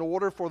happen in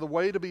order for the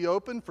way to be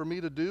open, for me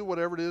to do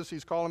whatever it is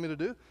He's calling me to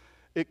do,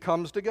 it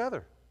comes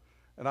together.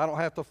 And I don't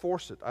have to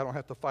force it. I don't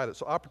have to fight it.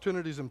 So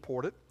opportunity is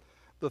important.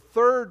 The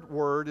third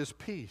word is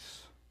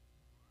peace.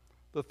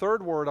 The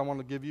third word I want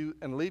to give you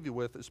and leave you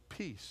with is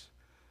peace.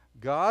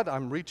 God,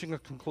 I'm reaching a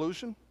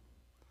conclusion.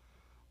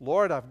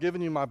 Lord, I've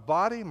given you my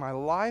body, my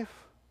life.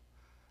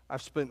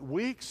 I've spent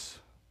weeks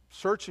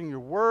searching your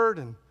word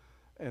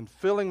and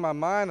filling my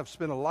mind. I've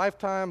spent a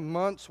lifetime,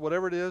 months,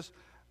 whatever it is,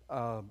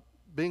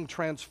 being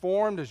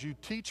transformed as you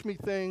teach me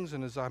things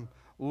and as I'm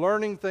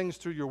learning things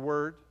through your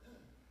word.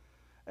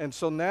 And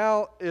so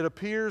now it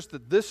appears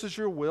that this is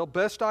your will.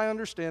 Best I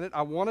understand it,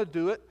 I want to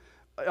do it.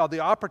 The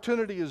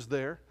opportunity is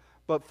there.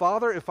 But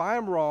Father, if I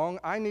am wrong,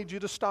 I need you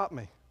to stop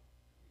me.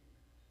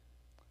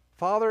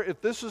 Father, if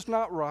this is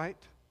not right,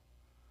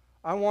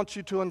 I want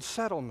you to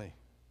unsettle me.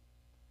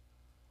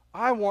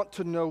 I want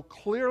to know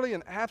clearly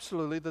and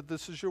absolutely that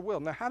this is your will.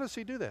 Now, how does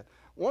he do that?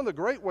 One of the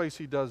great ways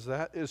he does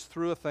that is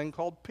through a thing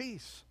called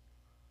peace.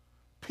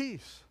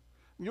 Peace.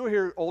 You'll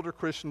hear older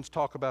Christians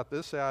talk about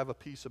this, say, I have a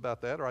peace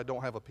about that, or I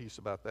don't have a peace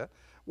about that.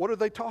 What are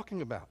they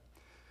talking about?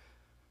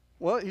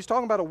 Well, he's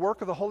talking about a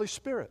work of the Holy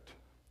Spirit.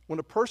 When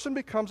a person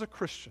becomes a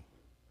Christian,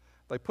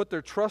 they put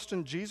their trust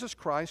in Jesus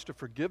Christ to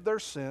forgive their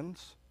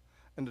sins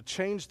and to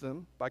change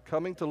them by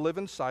coming to live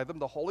inside them.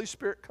 The Holy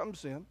Spirit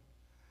comes in,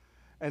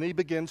 and he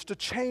begins to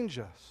change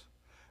us.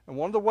 And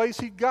one of the ways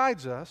he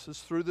guides us is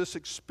through this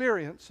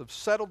experience of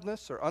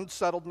settledness or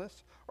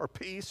unsettledness or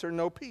peace or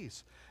no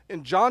peace.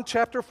 In John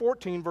chapter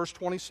 14, verse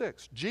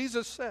 26,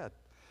 Jesus said,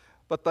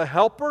 "But the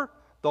Helper,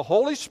 the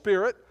Holy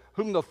Spirit,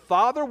 whom the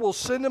Father will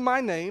send in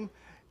my name,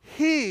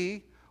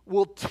 he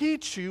will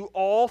teach you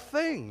all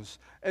things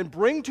and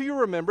bring to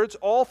your remembrance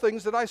all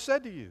things that I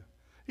said to you."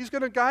 He's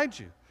going to guide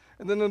you.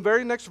 And then in the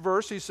very next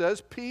verse he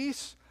says,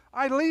 "Peace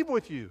I leave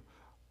with you."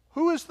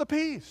 Who is the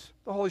peace?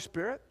 The Holy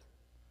Spirit.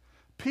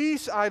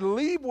 "Peace I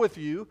leave with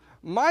you,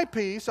 my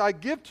peace I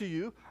give to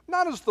you,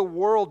 not as the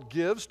world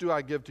gives do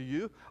I give to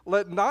you.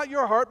 Let not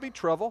your heart be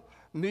troubled,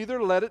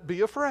 neither let it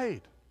be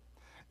afraid."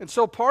 And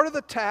so part of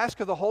the task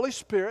of the Holy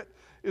Spirit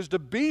is to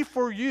be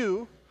for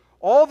you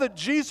all that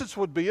Jesus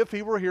would be if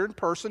he were here in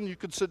person. You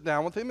could sit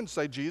down with him and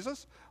say,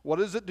 "Jesus, what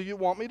is it do you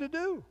want me to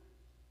do?"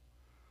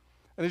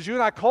 And as you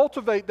and I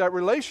cultivate that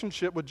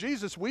relationship with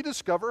Jesus, we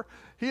discover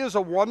he is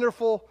a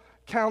wonderful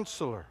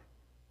counselor.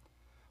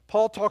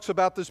 Paul talks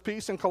about this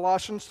peace in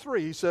Colossians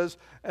 3. He says,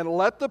 "And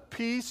let the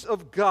peace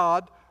of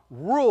God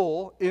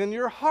rule in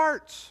your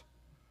hearts,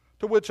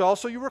 to which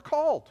also you were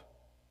called."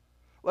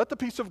 Let the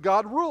peace of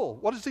God rule.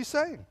 What is he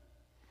saying?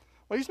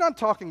 Well, he's not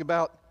talking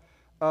about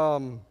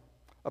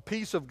a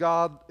peace of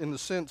God in the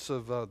sense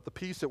of the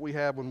peace that we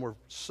have when we're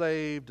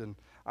saved and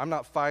I'm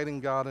not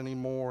fighting God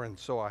anymore and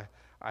so I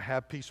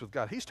have peace with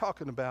God. He's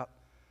talking about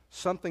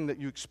something that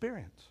you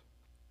experience.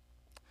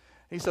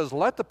 He says,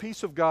 let the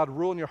peace of God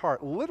rule in your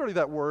heart. Literally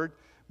that word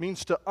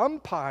means to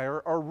umpire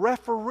or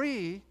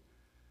referee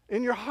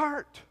in your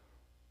heart.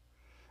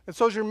 And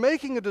so as you're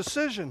making a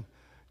decision,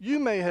 you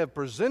may have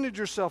presented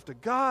yourself to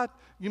God.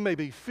 You may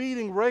be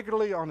feeding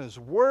regularly on his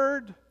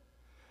word.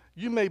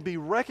 You may be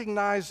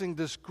recognizing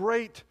this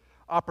great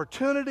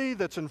opportunity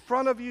that's in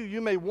front of you.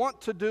 You may want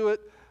to do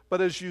it,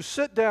 but as you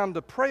sit down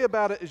to pray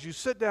about it, as you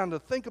sit down to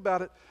think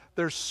about it,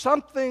 there's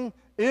something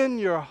in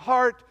your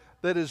heart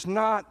that is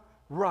not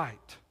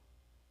right.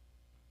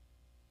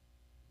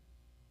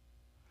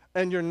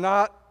 And you're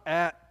not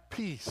at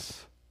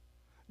peace.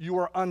 You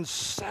are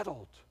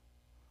unsettled.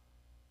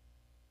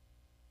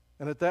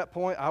 And at that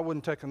point, I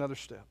wouldn't take another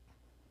step.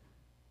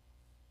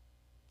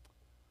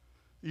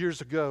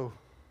 Years ago,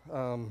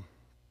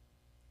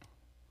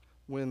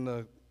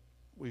 when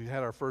we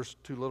had our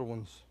first two little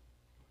ones,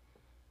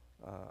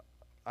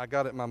 I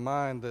got it in my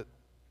mind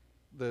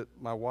that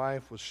my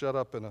wife was shut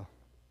up in a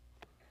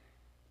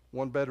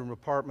one-bedroom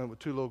apartment with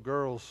two little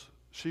girls.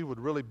 She would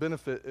really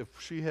benefit if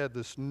she had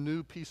this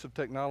new piece of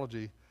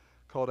technology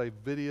called a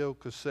video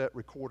cassette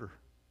recorder,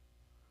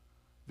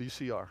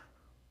 VCR.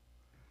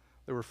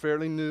 They were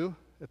fairly new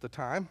at the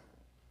time,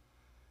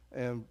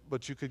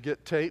 but you could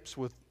get tapes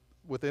with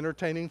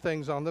entertaining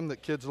things on them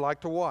that kids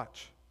like to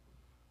watch.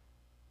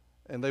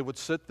 And they would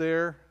sit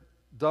there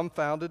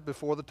dumbfounded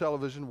before the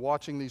television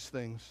watching these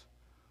things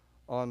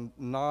on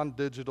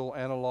non-digital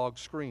analog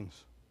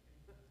screens.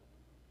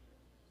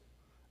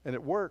 And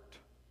it worked.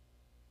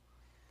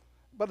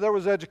 But there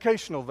was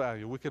educational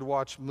value. We could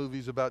watch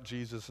movies about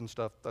Jesus and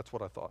stuff. That's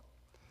what I thought.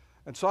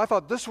 And so I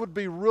thought this would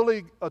be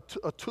really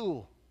a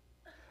tool.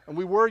 And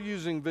we were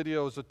using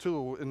video as a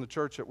tool in the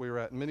church that we were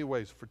at in many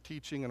ways for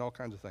teaching and all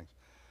kinds of things.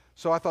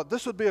 So I thought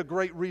this would be a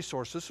great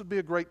resource. This would be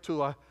a great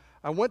tool.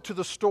 I went to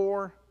the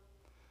store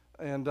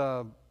and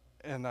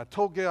I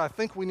told Gail, I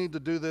think we need to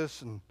do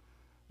this. And,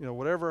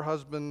 whatever her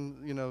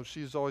husband,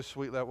 she's always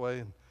sweet that way.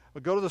 And I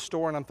go to the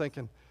store and I'm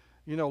thinking,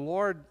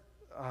 Lord,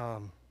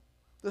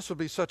 this would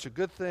be such a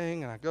good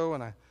thing. And I go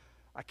and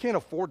I can't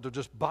afford to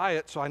just buy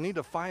it, so I need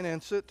to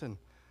finance it. And,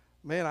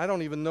 man, I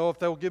don't even know if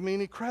they'll give me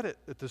any credit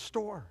at the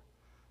store.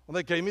 Well,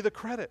 they gave me the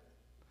credit.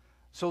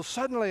 So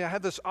suddenly I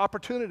had this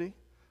opportunity,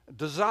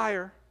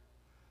 desire,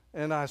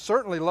 and I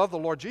certainly love the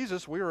Lord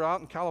Jesus. We were out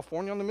in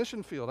California on the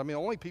mission field. I mean,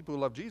 only people who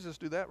love Jesus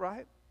do that,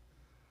 right?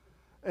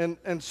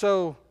 And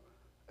so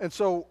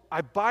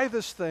I buy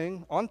this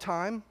thing on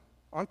time,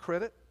 on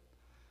credit,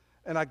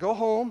 and I go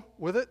home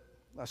with it.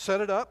 I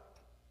set it up.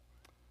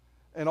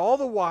 And all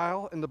the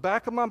while, in the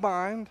back of my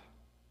mind,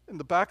 in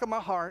the back of my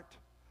heart,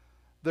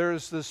 there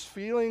is this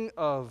feeling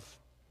of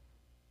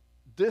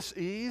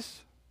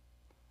dis-ease.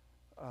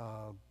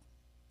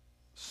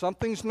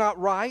 Something's not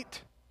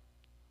right.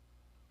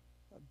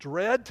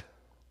 Dread,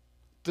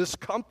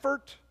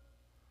 discomfort,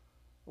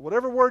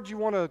 Whatever word you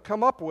want to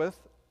come up with,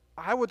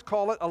 I would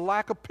call it a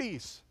lack of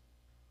peace.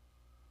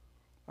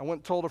 I went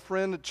and told a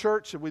friend at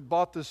church that we'd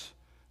bought this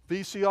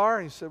VCR,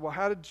 and he said, well,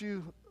 how did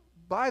you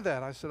buy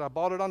that? I said, I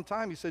bought it on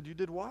time. He said, you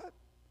did what?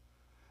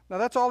 Now,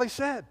 that's all he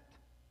said.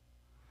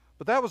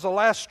 But that was the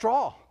last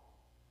straw.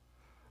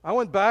 I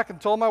went back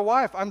and told my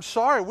wife, I'm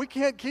sorry, we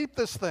can't keep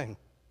this thing.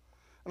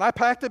 And I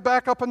packed it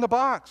back up in the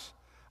box.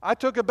 I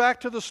took it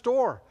back to the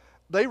store.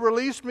 They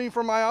released me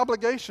from my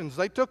obligations.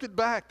 They took it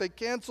back. They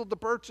canceled the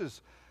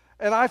purchase.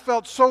 And I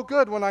felt so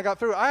good when I got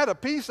through. I had a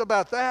peace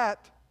about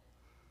that.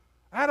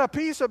 I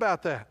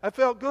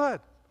felt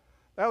good.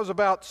 That was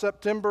about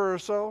September or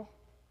so.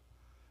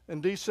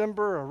 In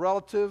December, a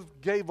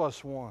relative gave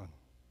us one.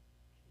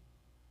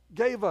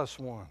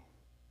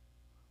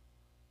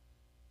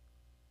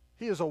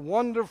 He is a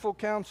wonderful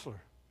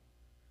counselor.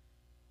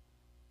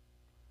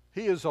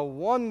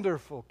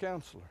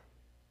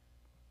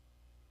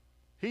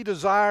 He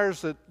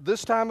desires that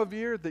this time of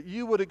year that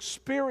you would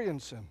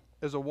experience him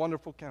as a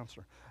wonderful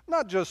counselor.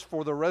 Not just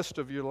for the rest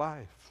of your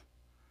life,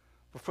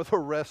 but for the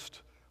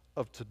rest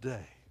of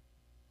today.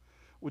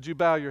 Would you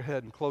bow your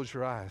head and close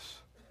your eyes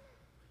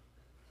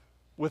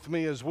with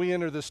me as we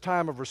enter this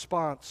time of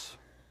response?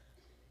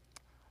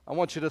 I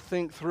want you to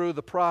think through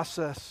the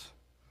process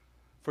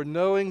for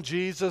knowing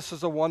Jesus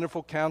as a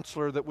wonderful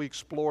counselor that we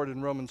explored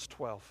in Romans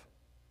 12.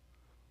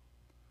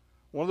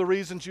 One of the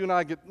reasons you and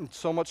I get in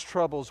so much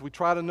trouble is we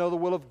try to know the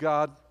will of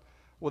God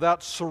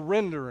without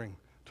surrendering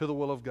to the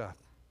will of God.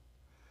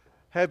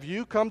 Have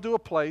you come to a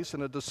place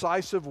in a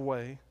decisive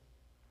way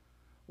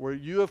where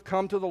you have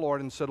come to the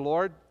Lord and said,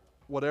 Lord,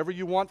 whatever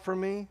you want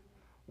from me,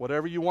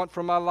 whatever you want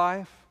from my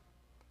life,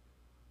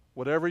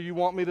 whatever you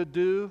want me to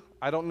do,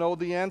 I don't know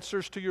the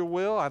answers to your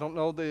will. I don't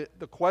know the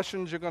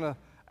questions you're going to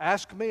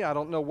ask me. I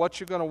don't know what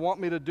you're going to want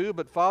me to do.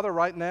 But Father,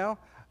 right now,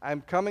 I'm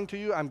coming to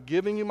you. I'm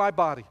giving you my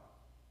body.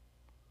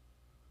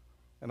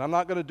 And I'm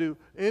not going to do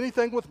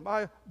anything with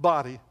my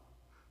body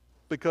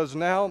because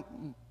now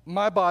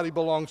my body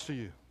belongs to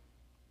you.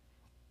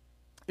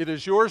 It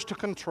is yours to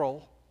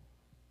control.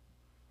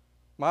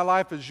 My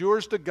life is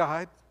yours to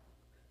guide.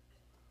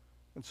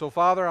 And so,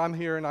 Father, I'm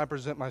here and I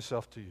present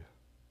myself to you.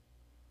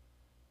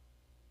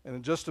 And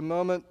in just a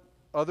moment,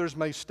 others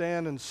may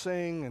stand and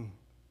sing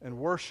and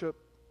worship,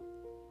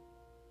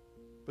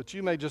 but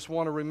you may just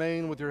want to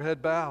remain with your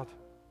head bowed.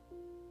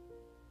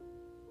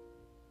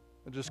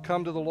 And just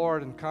come to the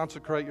Lord and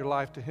consecrate your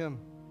life to Him.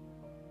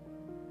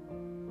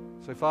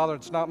 Say, Father,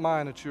 it's not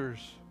mine, it's yours.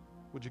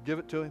 Would you give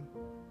it to Him?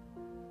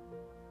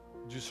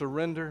 Would you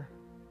surrender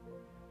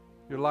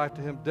your life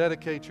to Him?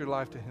 Dedicate your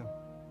life to Him.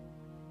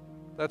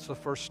 That's the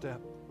first step.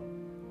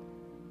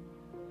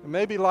 And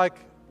maybe like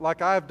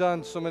I've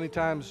done so many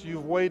times,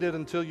 you've waited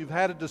until you've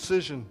had a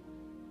decision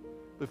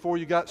before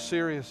you got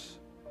serious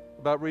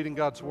about reading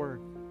God's Word.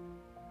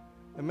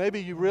 And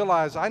maybe you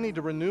realize, I need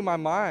to renew my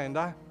mind.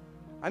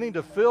 I need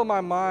to fill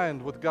my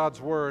mind with God's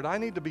Word. I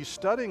need to be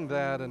studying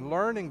that and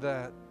learning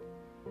that,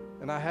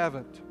 and I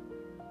haven't.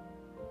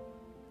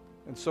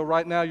 And so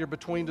right now you're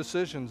between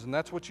decisions, and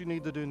that's what you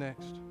need to do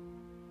next.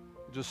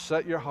 Just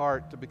set your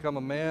heart to become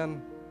a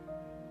man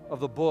of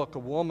the book, a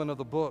woman of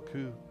the book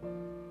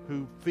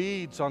who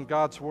feeds on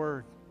God's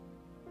Word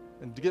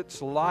and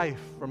gets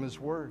life from His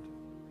Word.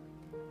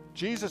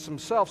 Jesus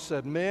Himself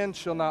said, man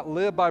shall not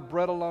live by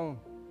bread alone,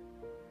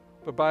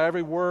 but by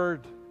every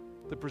word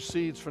that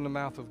proceeds from the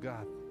mouth of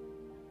God.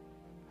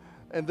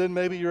 And then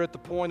maybe you're at the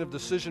point of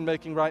decision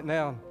making right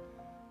now.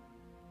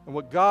 And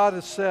what God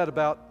has said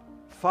about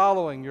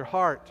following your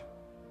heart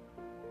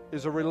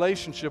is a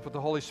relationship with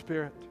the Holy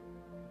Spirit.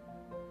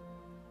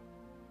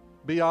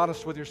 Be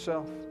honest with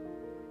yourself.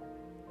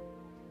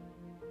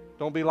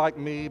 Don't be like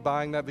me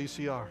buying that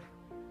VCR.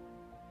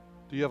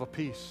 Do you have a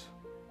peace?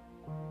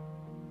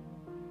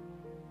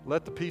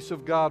 Let the peace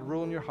of God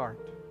rule in your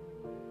heart.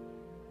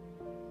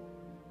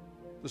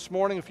 This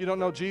morning, if you don't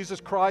know Jesus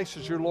Christ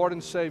as your Lord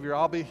and Savior,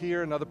 I'll be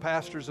here and other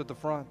pastors at the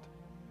front.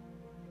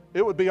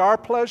 It would be our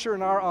pleasure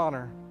and our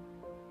honor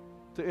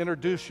to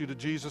introduce you to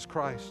Jesus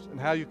Christ and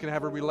how you can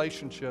have a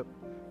relationship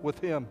with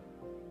Him.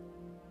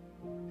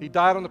 He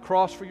died on the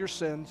cross for your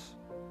sins.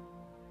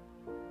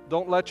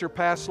 Don't let your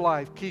past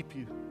life keep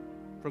you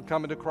from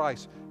coming to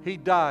Christ. He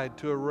died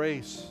to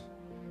erase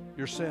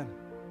your sin,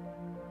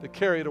 to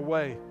carry it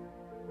away,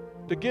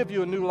 to give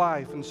you a new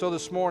life. And so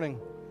this morning,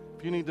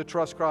 if you need to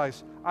trust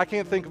Christ, I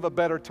can't think of a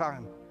better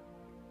time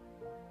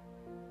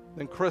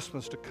than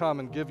Christmas to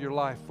come and give your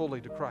life fully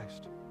to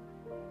Christ.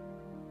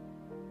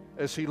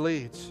 As He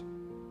leads,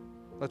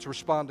 let's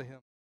respond to Him.